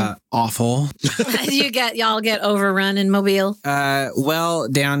awful. Y'all get overrun in Mobile? Well,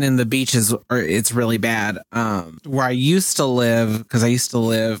 down in the beaches, it's really bad. Where I used to live, because I used to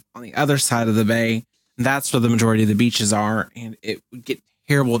live on the other side of the bay, that's where the majority of the beaches are, and it would get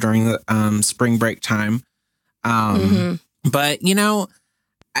terrible during the spring break time. But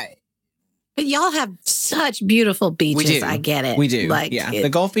But y'all have such beautiful beaches. We do. I get it. We do. The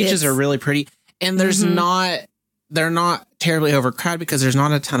Gulf beaches are really pretty, and they're not terribly overcrowded because there's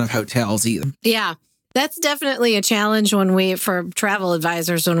not a ton of hotels either. Yeah, that's definitely a challenge for travel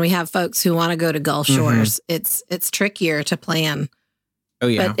advisors when we have folks who want to go to Gulf Shores. It's trickier to plan. Oh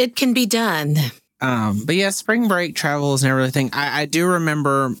yeah, but it can be done. But yeah, spring break travel is never really a thing. I do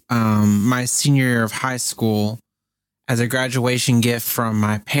remember my senior year of high school as a graduation gift from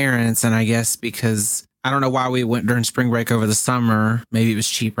my parents. And I guess because I don't know why we went during spring break over the summer. Maybe it was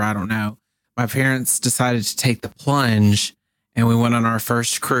cheaper. I don't know. My parents decided to take the plunge and we went on our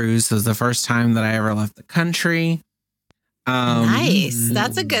first cruise. It was the first time that I ever left the country. Nice.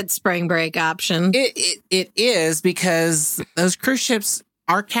 That's a good spring break option. It is because those cruise ships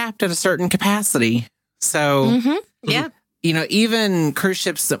are capped at a certain capacity. So yeah. even cruise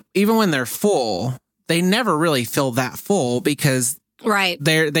ships, even when they're full, they never really feel that full because Right.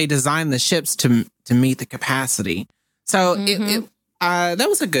 they design the ships to meet the capacity. So that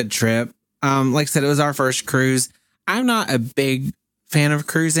was a good trip. Like I said, it was our first cruise. I'm not a big fan of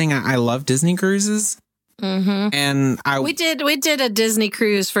cruising. I love Disney cruises. And we did a Disney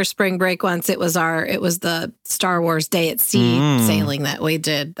cruise for spring break once. It was the Star Wars Day at Sea sailing that we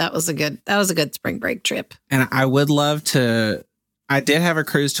did. That was a good spring break trip. And I would love to. I did have a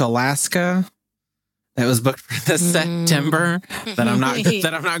cruise to Alaska that was booked for this September that I'm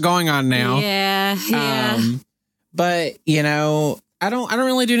not going on now. Yeah. But I don't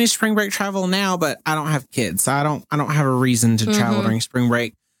really do any spring break travel now, but I don't have kids. So I don't have a reason to travel during spring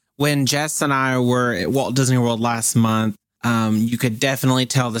break. When Jess and I were at Walt Disney World last month, you could definitely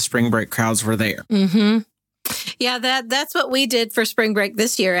tell the spring break crowds were there. Yeah, that's what we did for spring break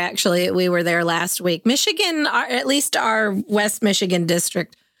this year. Actually, we were there last week. Michigan, at least our West Michigan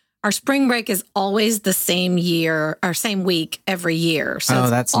district, our spring break is always the same week every year. So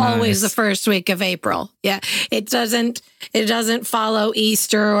that's always nice. the first week of April. Yeah, it doesn't follow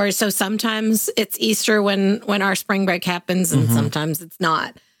Easter, or so sometimes it's Easter when our spring break happens, and sometimes it's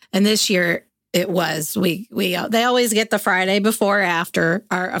not. And this year it was. They always get the Friday before after,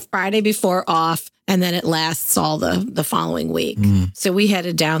 or a Friday before off, and then it lasts all the following week. So we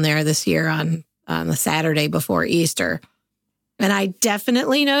headed down there this year on the Saturday before Easter. And I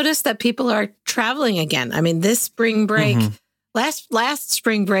definitely noticed that people are traveling again. I mean, this spring break, last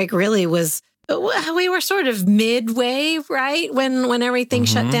spring break really was, we were sort of midway, right? When everything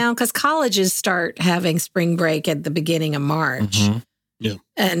shut down, because colleges start having spring break at the beginning of March. Yeah.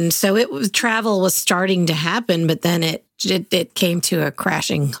 And so travel was starting to happen, but then it came to a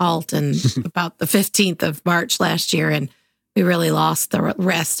crashing halt in about the 15th of March last year. And we really lost the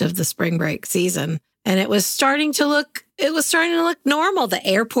rest of the spring break season. And it was starting to look normal. The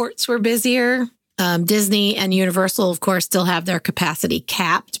airports were busier. Disney and Universal, of course, still have their capacity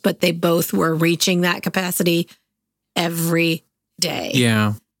capped, but they both were reaching that capacity every day.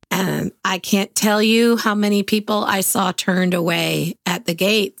 Yeah. And I can't tell you how many people I saw turned away at the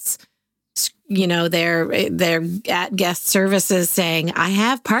gates. They're at guest services saying, I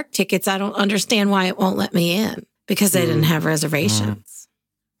have park tickets. I don't understand why it won't let me in, because they didn't have reservations.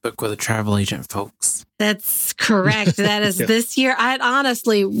 Book with a travel agent, folks. That's correct. That is this year.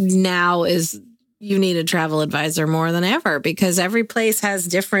 Now you need a travel advisor more than ever, because every place has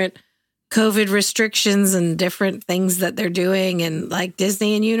different COVID restrictions and different things that they're doing. And like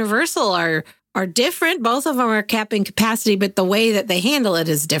Disney and Universal are different. Both of them are capping capacity, but the way that they handle it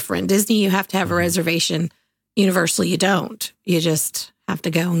is different. Disney, you have to have a reservation. Universal, you don't. You just have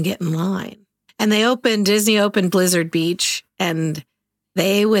to go and get in line. And Disney opened Blizzard Beach, and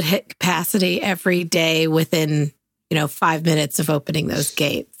they would hit capacity every day within, 5 minutes of opening those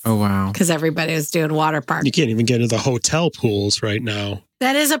gates. Oh, wow. Because everybody was doing water park. You can't even get into the hotel pools right now.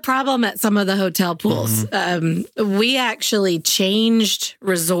 That is a problem at some of the hotel pools. We actually changed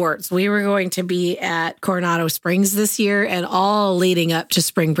resorts. We were going to be at Coronado Springs this year, and all leading up to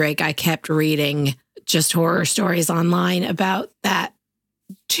spring break, I kept reading just horror stories online about that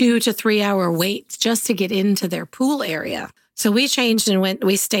 2 to 3 hour wait just to get into their pool area. So we changed and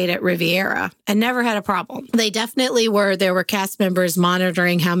we stayed at Riviera and never had a problem. They definitely there were cast members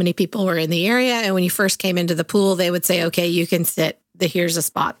monitoring how many people were in the area. And when you first came into the pool, they would say, okay, you can sit. Here's a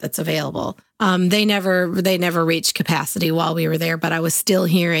spot that's available. They never reached capacity while we were there, but I was still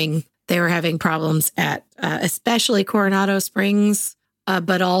hearing they were having problems at especially Coronado Springs,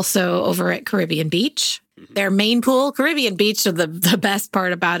 but also over at Caribbean Beach. Their main pool, Caribbean Beach, the best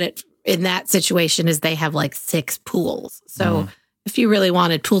part about it in that situation is they have like 6 pools. So if you really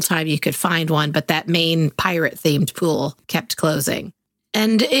wanted pool time, you could find one, but that main pirate themed pool kept closing.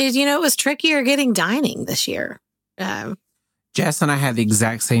 And it was trickier getting dining this year. Jess and I had the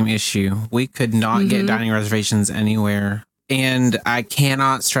exact same issue. We could not get dining reservations anywhere. And I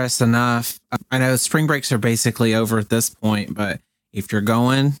cannot stress enough. I know spring breaks are basically over at this point, but if you're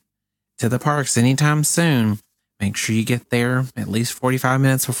going to the parks anytime soon, make sure you get there at least 45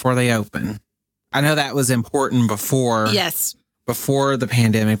 minutes before they open. I know that was important before the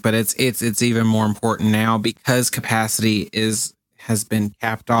pandemic, but it's even more important now because capacity has been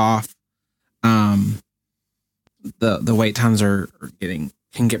capped off. The wait times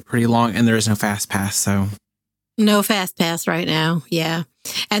can get pretty long, and there is no fast pass. So no fast pass right now. Yeah,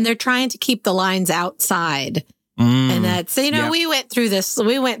 and they're trying to keep the lines outside, and that's we went through this.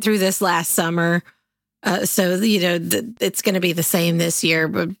 We went through this last summer. So it's going to be the same this year,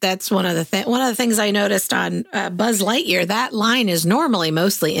 but that's one of the things I noticed on Buzz Lightyear. That line is normally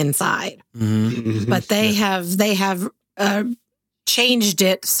mostly inside, but they have changed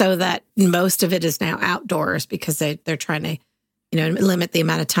it so that most of it is now outdoors because they're trying to, limit the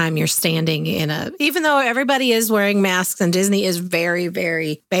amount of time you're standing even though everybody is wearing masks and Disney is very,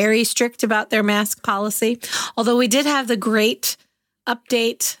 very, very strict about their mask policy. Although we did have the great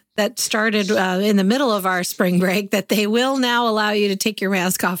update that started in the middle of our spring break that they will now allow you to take your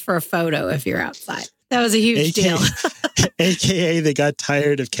mask off for a photo if you're outside. That was a huge deal. AKA, they got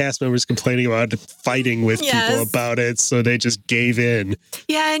tired of cast members complaining about fighting with people about it, so they just gave in.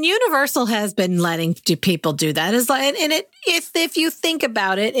 Yeah, and Universal has been letting people do that. If you think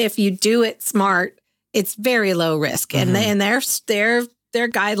about it, if you do it smart, it's very low risk. Mm-hmm. And their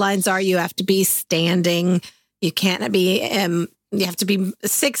guidelines are you have to be standing, you can't be, you have to be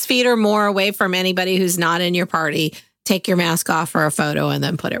 6 feet or more away from anybody who's not in your party. Take your mask off for a photo and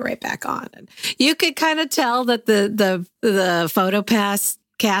then put it right back on. And you could kind of tell that the PhotoPass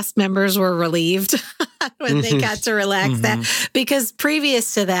cast members were relieved when they got to relax that, because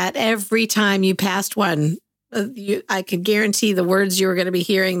previous to that, every time you passed one, I could guarantee the words you were going to be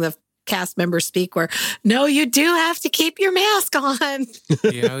hearing the cast members speak were, "No, you do have to keep your mask on."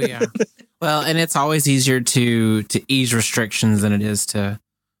 Yeah. Well, and it's always easier to ease restrictions than it is to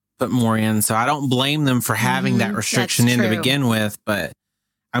put more in. So I don't blame them for having that restriction in to begin with, but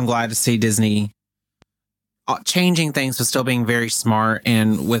I'm glad to see Disney changing things, but still being very smart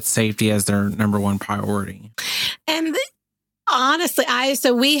and with safety as their number one priority. And honestly,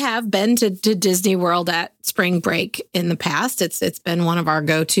 so we have been to Disney World at spring break in the past. It's been one of our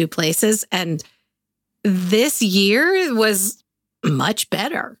go-to places. And this year was much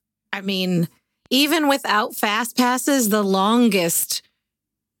better. I mean, even without fast passes, the longest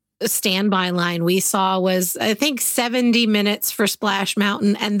standby line we saw was, I think, 70 minutes for Splash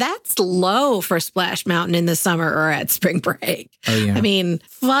Mountain. And that's low for Splash Mountain in the summer or at spring break. Oh, yeah. I mean,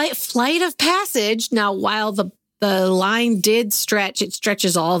 Flight of Passage. Now, while the line did stretch, it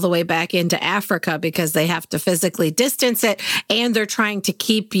stretches all the way back into Africa because they have to physically distance it. And they're trying to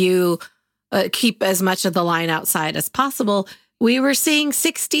keep as much of the line outside as possible. We were seeing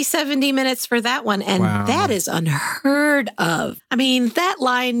 60, 70 minutes for that one, and that is unheard of. I mean, that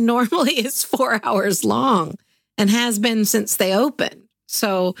line normally is 4 hours long and has been since they opened.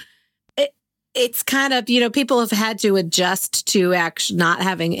 So it's kind of, people have had to adjust to actually not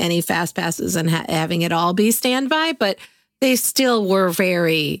having any fast passes and having it all be standby, but they still were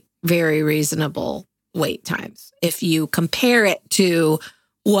very, very reasonable wait times if you compare it to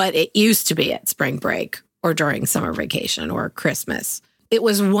what it used to be at spring break or during summer vacation or Christmas. It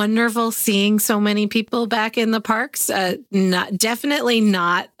was wonderful seeing so many people back in the parks. Definitely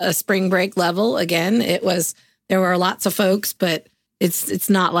not a spring break level. Again, there were lots of folks, but it's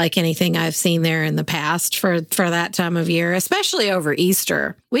not like anything I've seen there in the past for that time of year, especially over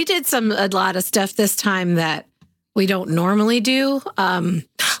Easter. We did a lot of stuff this time that we don't normally do.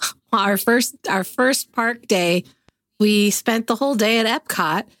 Our first park day, we spent the whole day at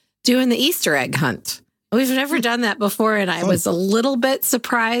Epcot doing the Easter egg hunt. We've never done that before, and I was a little bit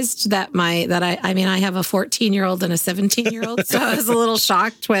surprised that I have a 14-year-old and a 17-year-old, so I was a little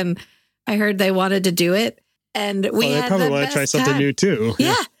shocked when I heard they wanted to do it. And they probably want to try something new too.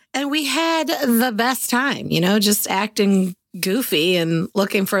 Yeah, and we had the best time, just acting goofy and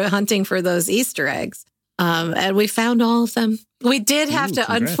hunting for those Easter eggs. And we found all of them. We did have to,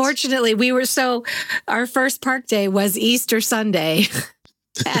 congrats. Unfortunately, our first park day was Easter Sunday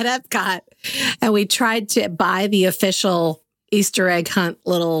at Epcot, and we tried to buy the official Easter egg hunt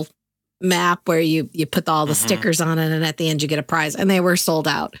little map where you put all the stickers on it, and at the end you get a prize, and they were sold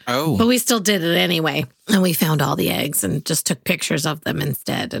out. Oh, but we still did it anyway, and we found all the eggs and just took pictures of them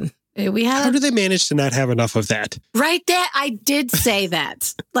instead. And we had. How do they manage to not have enough of that? Right, there, I did say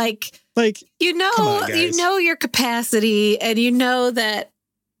that. like come on, guys. Your capacity, and that.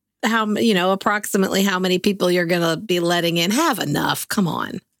 Approximately how many people you're going to be letting in. Have enough. Come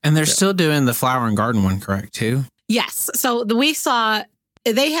on. And they're still doing the Flower and Garden one, correct, too? Yes. So we saw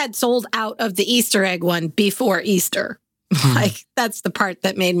they had sold out of the Easter egg one before Easter. That's the part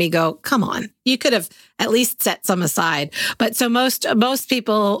that made me go, come on. You could have at least set some aside. But so most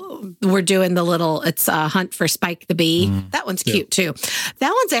people were doing the little, it's a hunt for Spike the Bee. That one's cute, too.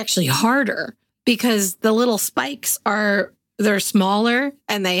 That one's actually harder because the little spikes they're smaller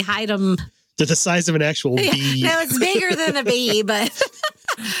and they hide them. They're the size of an actual bee. No, it's bigger than a bee, but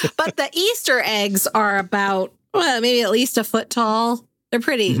the Easter eggs are about, maybe at least a foot tall. They're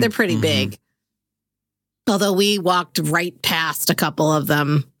pretty big. Although we walked right past a couple of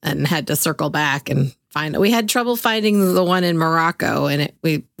them and had to circle back and find it. We had trouble finding the one in Morocco, and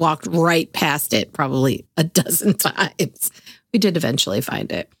we walked right past it probably a dozen times. We did eventually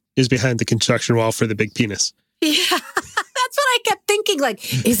find it. It was behind the construction wall for the big penis. Yeah, that's what I kept thinking.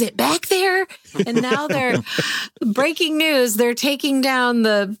 Like, is it back there? And now they're breaking news. They're taking down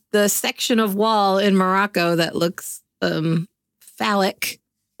the section of wall in Morocco that looks phallic.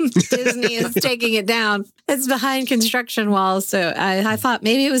 Disney is taking it down. It's behind construction walls. So I thought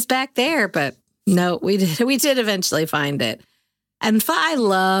maybe it was back there, but no, we did eventually find it. And I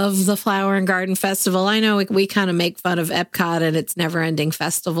love the Flower and Garden Festival. I know we kind of make fun of Epcot and its never-ending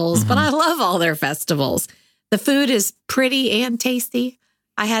festivals, but I love all their festivals. The food is pretty and tasty.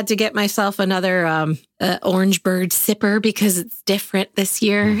 I had to get myself another Orange Bird sipper because it's different this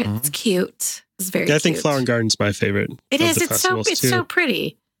year. It's cute. It's very cute. I think Flower and Garden's my favorite. It is. It's so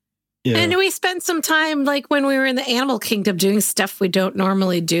pretty. Yeah. And we spent some time, like when we were in the Animal Kingdom, doing stuff we don't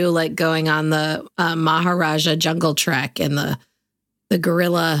normally do, like going on the Maharaja Jungle Trek and the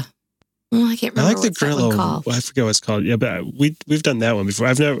gorilla. Well, I can't remember. I like the gorilla. I forget what it's called. Yeah, but we've done that one before.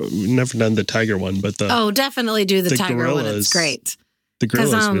 I've never done the tiger one, but definitely do the tiger one. It's great. The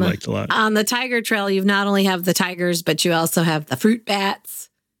gorillas we liked a lot. On the Tiger Trail, you not only have the tigers, but you also have the fruit bats,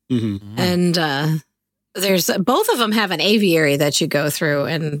 and there's both of them have an aviary that you go through,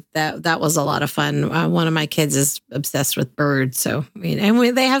 and that was a lot of fun. One of my kids is obsessed with birds, so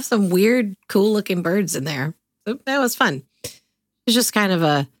they have some weird, cool looking birds in there. So that was fun. It's just kind of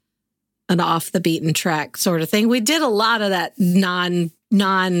an off the beaten track sort of thing. We did a lot of that non-ride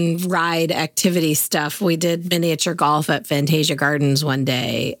activity stuff. We did miniature golf at Fantasia Gardens one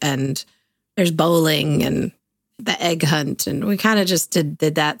day, and there's bowling and the egg hunt, and we kind of just did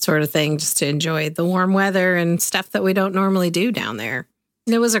that sort of thing just to enjoy the warm weather and stuff that we don't normally do down there.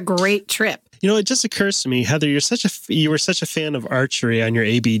 And it was a great trip. It just occurs to me, Heather, you were such a fan of archery on your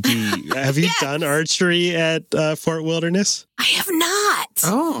ABD. Have you done archery at Fort Wilderness? I have not.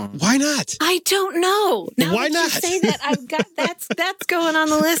 Oh, why not? I don't know. Now why that not? You say that, I've got that's going on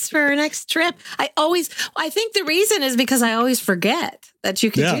the list for our next trip. I think the reason is because I always forget that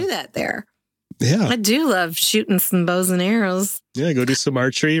you can do that there. Yeah, I do love shooting some bows and arrows. Yeah, go do some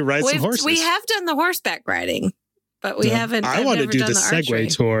archery, ride some horses. We have done the horseback riding. But we haven't. I want to do the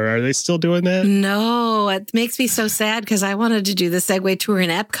Segway tour. Are they still doing that? No, it makes me so sad because I wanted to do the Segway tour in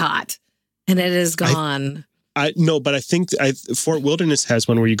Epcot, and it is gone. No, but I think Fort Wilderness has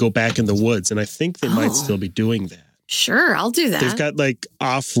one where you go back in the woods, and I think they might still be doing that. Sure, I'll do that. They've got like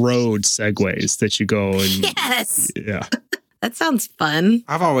off-road Segways that you go and yes, yeah, that sounds fun.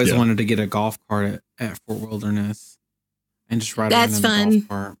 I've always wanted to get a golf cart at Fort Wilderness and just ride around in a golf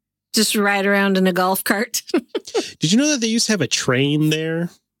cart. Just ride around in a golf cart. Did you know that they used to have a train there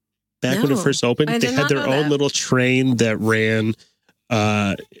back when it first opened? They had their own little train that ran.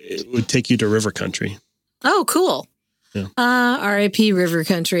 It would take you to River Country. Oh, cool. Yeah. R.I.P. River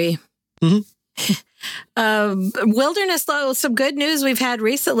Country. Wilderness, though, some good news we've had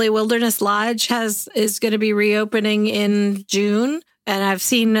recently. Wilderness Lodge is going to be reopening in June, and I've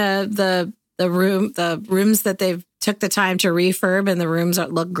seen the rooms that they've took the time to refurb, and the rooms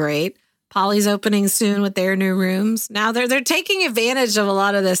look great. Polly's opening soon with their new rooms. Now they're taking advantage of a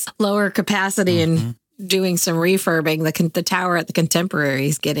lot of this lower capacity and doing some refurbing. The tower at the Contemporary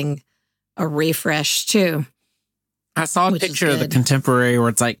is getting a refresh too. I saw a picture of the Contemporary where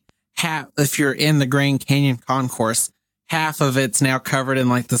it's like half, if you're in the Grand Canyon Concourse, half of it's now covered in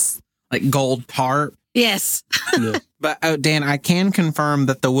like this like gold tarp. Yes. Yeah. But Dan, I can confirm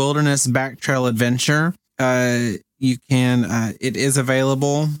that the Wilderness Back Trail Adventure, you can, it is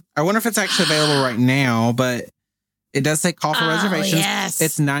available. I wonder if it's actually available right now, but it does say call for reservations. Yes.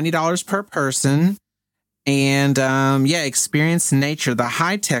 It's $90 per person. And experience nature the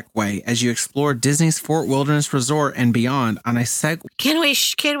high-tech way as you explore Disney's Fort Wilderness Resort and beyond on a Segway.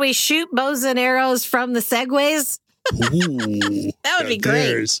 Can we shoot bows and arrows from the Segways? Ooh, that would be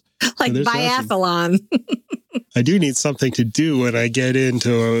great. Like biathlon. I do need something to do when I get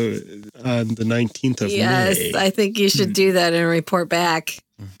into on the 19th of May. Yes, I think you should do that and report back.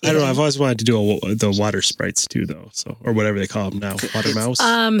 I don't know. I've always wanted to do the water sprites too, though. So, or whatever they call them now, water mouse.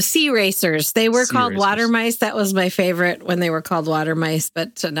 Sea racers. They were called water mice. That was my favorite when they were called water mice,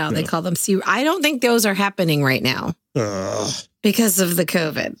 but now they call them sea. I don't think those are happening right now because of the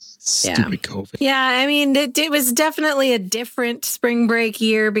COVID. Stupid COVID. Yeah, I mean, it was definitely a different spring break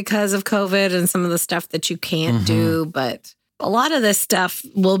year because of COVID and some of the stuff that you can't do, but a lot of this stuff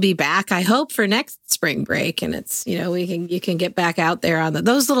will be back, I hope, for next spring break. And it's, you can get back out there on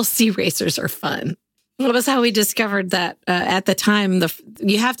those little sea racers are fun. That was how we discovered that at the time,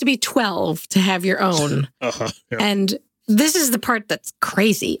 you have to be 12 to have your own. And this is the part that's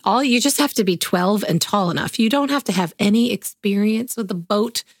crazy. You just have to be 12 and tall enough. You don't have to have any experience with the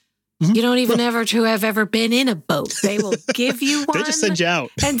boat You don't even ever to have ever been in a boat. They will give you one. They just send you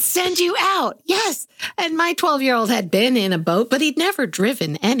out. And send you out. Yes. And my 12-year-old had been in a boat, but he'd never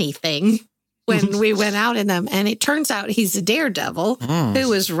driven anything when we went out in them. And it turns out he's a daredevil who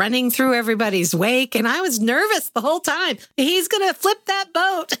was running through everybody's wake. And I was nervous the whole time. He's going to flip that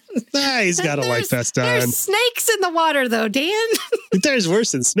boat. He's got a life vest on. There's snakes in the water, though, Dan. There's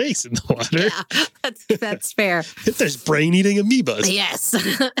worse than snakes in the water. Yeah, that's fair. There's brain-eating amoebas. Yes.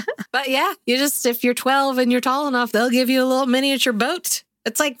 But yeah, if you're 12 and you're tall enough, they'll give you a little miniature boat.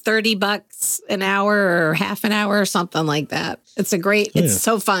 It's like $30 an hour or half an hour or something like that. It's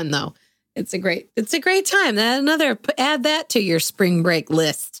so fun though. It's a great time. Add that to your spring break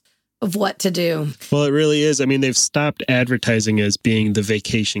list of what to do. Well, it really is. I mean, they've stopped advertising as being the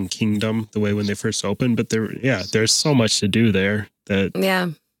vacation kingdom the way when they first opened, but there's so much to do there that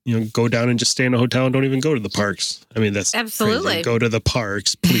go down and just stay in a hotel and don't even go to the parks. I mean, that's absolutely crazy. Go to the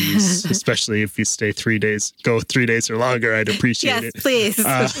parks, please. Especially if you stay 3 days. Go 3 days or longer. I'd appreciate it. Yes, please.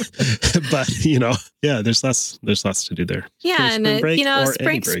 But there's lots to do there. Yeah, and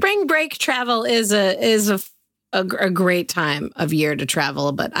spring break travel is a great time of year to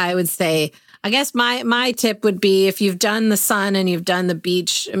travel. But I would say, I guess my tip would be, if you've done the sun and you've done the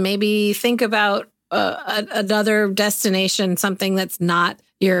beach, maybe think about another destination, something that's not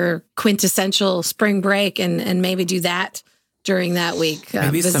your quintessential spring break, and maybe do that during that week.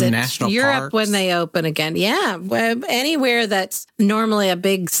 Maybe visit some national Europe parks when they open again. Yeah, anywhere that's normally a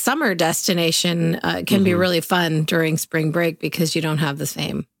big summer destination can be really fun during spring break because you don't have the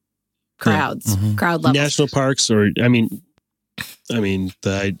same crowd levels. National parks,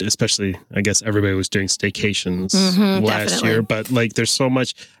 especially, I guess everybody was doing staycations last year, but like there's so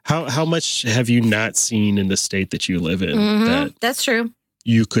much. How much have you not seen in the state that you live in? That's true.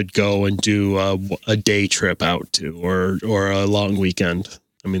 You could go and do a day trip out to, or a long weekend.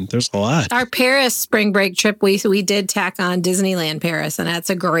 I mean, there's a lot. Our Paris spring break trip, we did tack on Disneyland Paris, and that's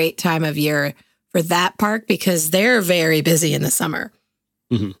a great time of year for that park because they're very busy in the summer,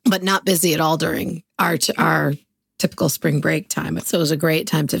 but not busy at all during our typical spring break time. So it was a great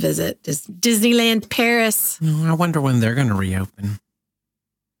time to visit Disneyland Paris. I wonder when they're going to reopen.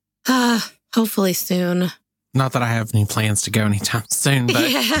 Hopefully soon. Not that I have any plans to go anytime soon, but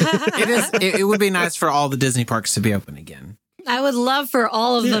it would be nice for all the Disney parks to be open again. I would love for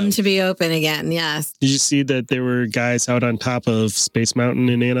all of them to be open again. Yes. Did you see that there were guys out on top of Space Mountain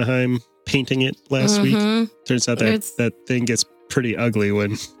in Anaheim painting it last week? Turns out that thing gets pretty ugly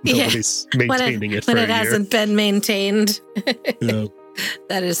when nobody's maintaining it for a year. When it hasn't been maintained. Yeah.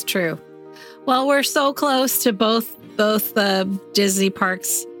 That is true. Well, we're so close to both Disney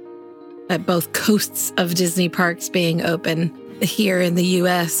parks, both coasts of Disney parks being open here in the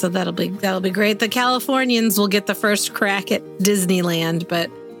U.S. So that'll be great. The Californians will get the first crack at Disneyland,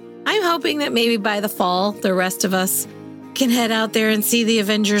 but I'm hoping that maybe by the fall, the rest of us can head out there and see the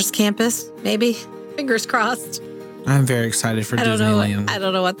Avengers campus. Maybe, fingers crossed. I'm very excited for Disneyland. I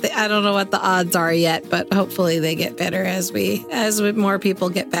don't know what the odds are yet, but hopefully they get better as more people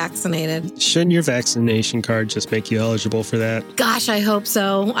get vaccinated. Shouldn't your vaccination card just make you eligible for that? Gosh, I hope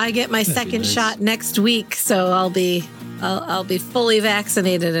so. I get my second shot next week, so I'll be fully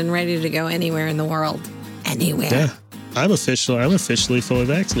vaccinated and ready to go anywhere in the world. Anywhere. Yeah. I'm officially fully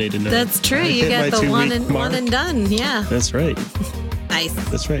vaccinated now. That's true. You get the one and done. Yeah. That's right. Nice.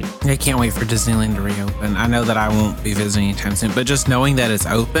 That's right. I can't wait for Disneyland to reopen. I know that I won't be visiting anytime soon, but just knowing that it's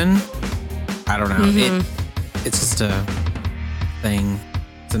open, I don't know. It's just a thing.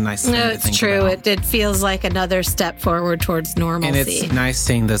 It's a nice thing. No, to it's think true. about. It feels like another step forward towards normalcy. And it's nice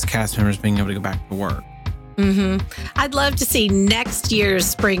seeing those cast members being able to go back to work. I'd love to see next year's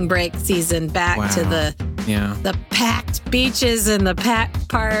spring break season back to the packed beaches and the packed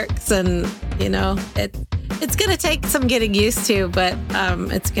parks, and it's going to take some getting used to, but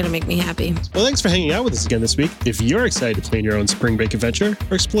it's going to make me happy. Well, thanks for hanging out with us again this week. If you're excited to plan your own spring break adventure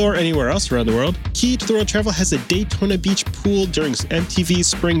or explore anywhere else around the world, Key to the World Travel has a Daytona Beach pool during MTV's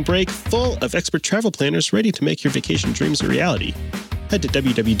spring break full of expert travel planners ready to make your vacation dreams a reality. Head to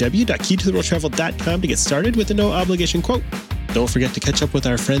www.keytotheworldtravel.com to get started with a no-obligation quote. Don't forget to catch up with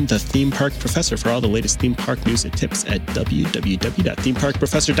our friend, the Theme Park Professor, for all the latest theme park news and tips at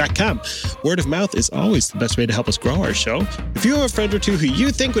www.themeparkprofessor.com. Word of mouth is always the best way to help us grow our show. If you have a friend or two who you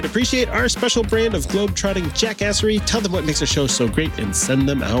think would appreciate our special brand of globe-trotting jackassery, tell them what makes our show so great and send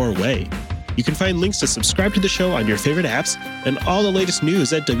them our way. You can find links to subscribe to the show on your favorite apps and all the latest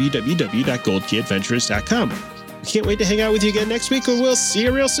news at www.goldkeyadventures.com. We can't wait to hang out with you again next week, and we'll see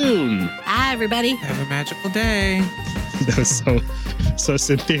you real soon. Bye, everybody. Have a magical day. That was so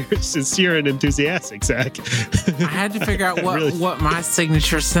sincere and enthusiastic, Zach. I had to figure out what my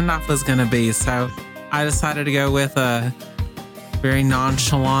signature send-off was going to be, so I decided to go with a very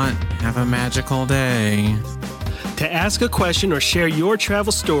nonchalant, have a magical day. To ask a question or share your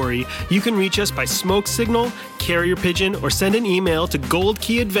travel story, you can reach us by smoke signal, carrier pigeon, or send an email to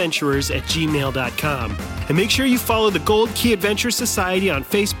goldkeyadventurers@gmail.com. And make sure you follow the Gold Key Adventure Society on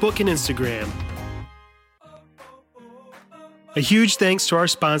Facebook and Instagram. A huge thanks to our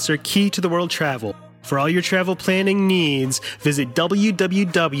sponsor, Key to the World Travel. For all your travel planning needs, visit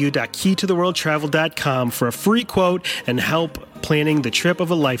www.keytotheworldtravel.com for a free quote and help planning the trip of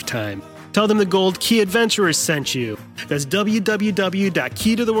a lifetime. Tell them the Gold Key Adventurers sent you. That's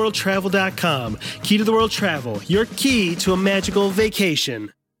www.keytotheworldtravel.com. Key to the World Travel, your key to a magical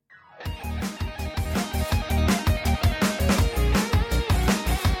vacation.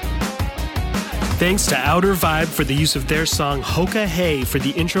 Thanks to Outer Vibe for the use of their song Hoka Hey for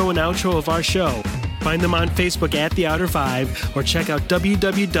the intro and outro of our show. Find them on Facebook at The Outer Vibe or check out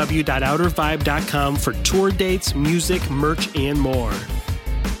www.outervibe.com for tour dates, music, merch, and more.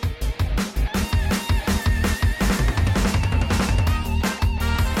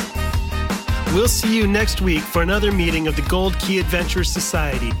 We'll see you next week for another meeting of the Gold Key Adventure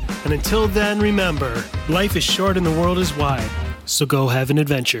Society. And until then, remember, life is short and the world is wide, so go have an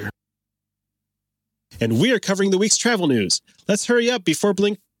adventure. And we are covering the week's travel news. Let's hurry up before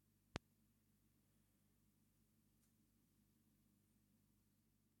Blink...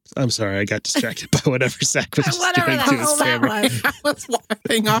 I'm sorry, I got distracted by whatever Zach was just doing to his camera. I was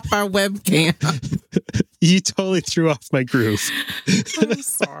wiping off my webcam. You totally threw off my groove. I'm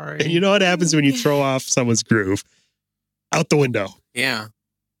sorry. And you know what happens when you throw off someone's groove? Out the window. Yeah.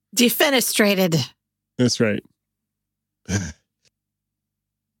 Defenestrated. That's right.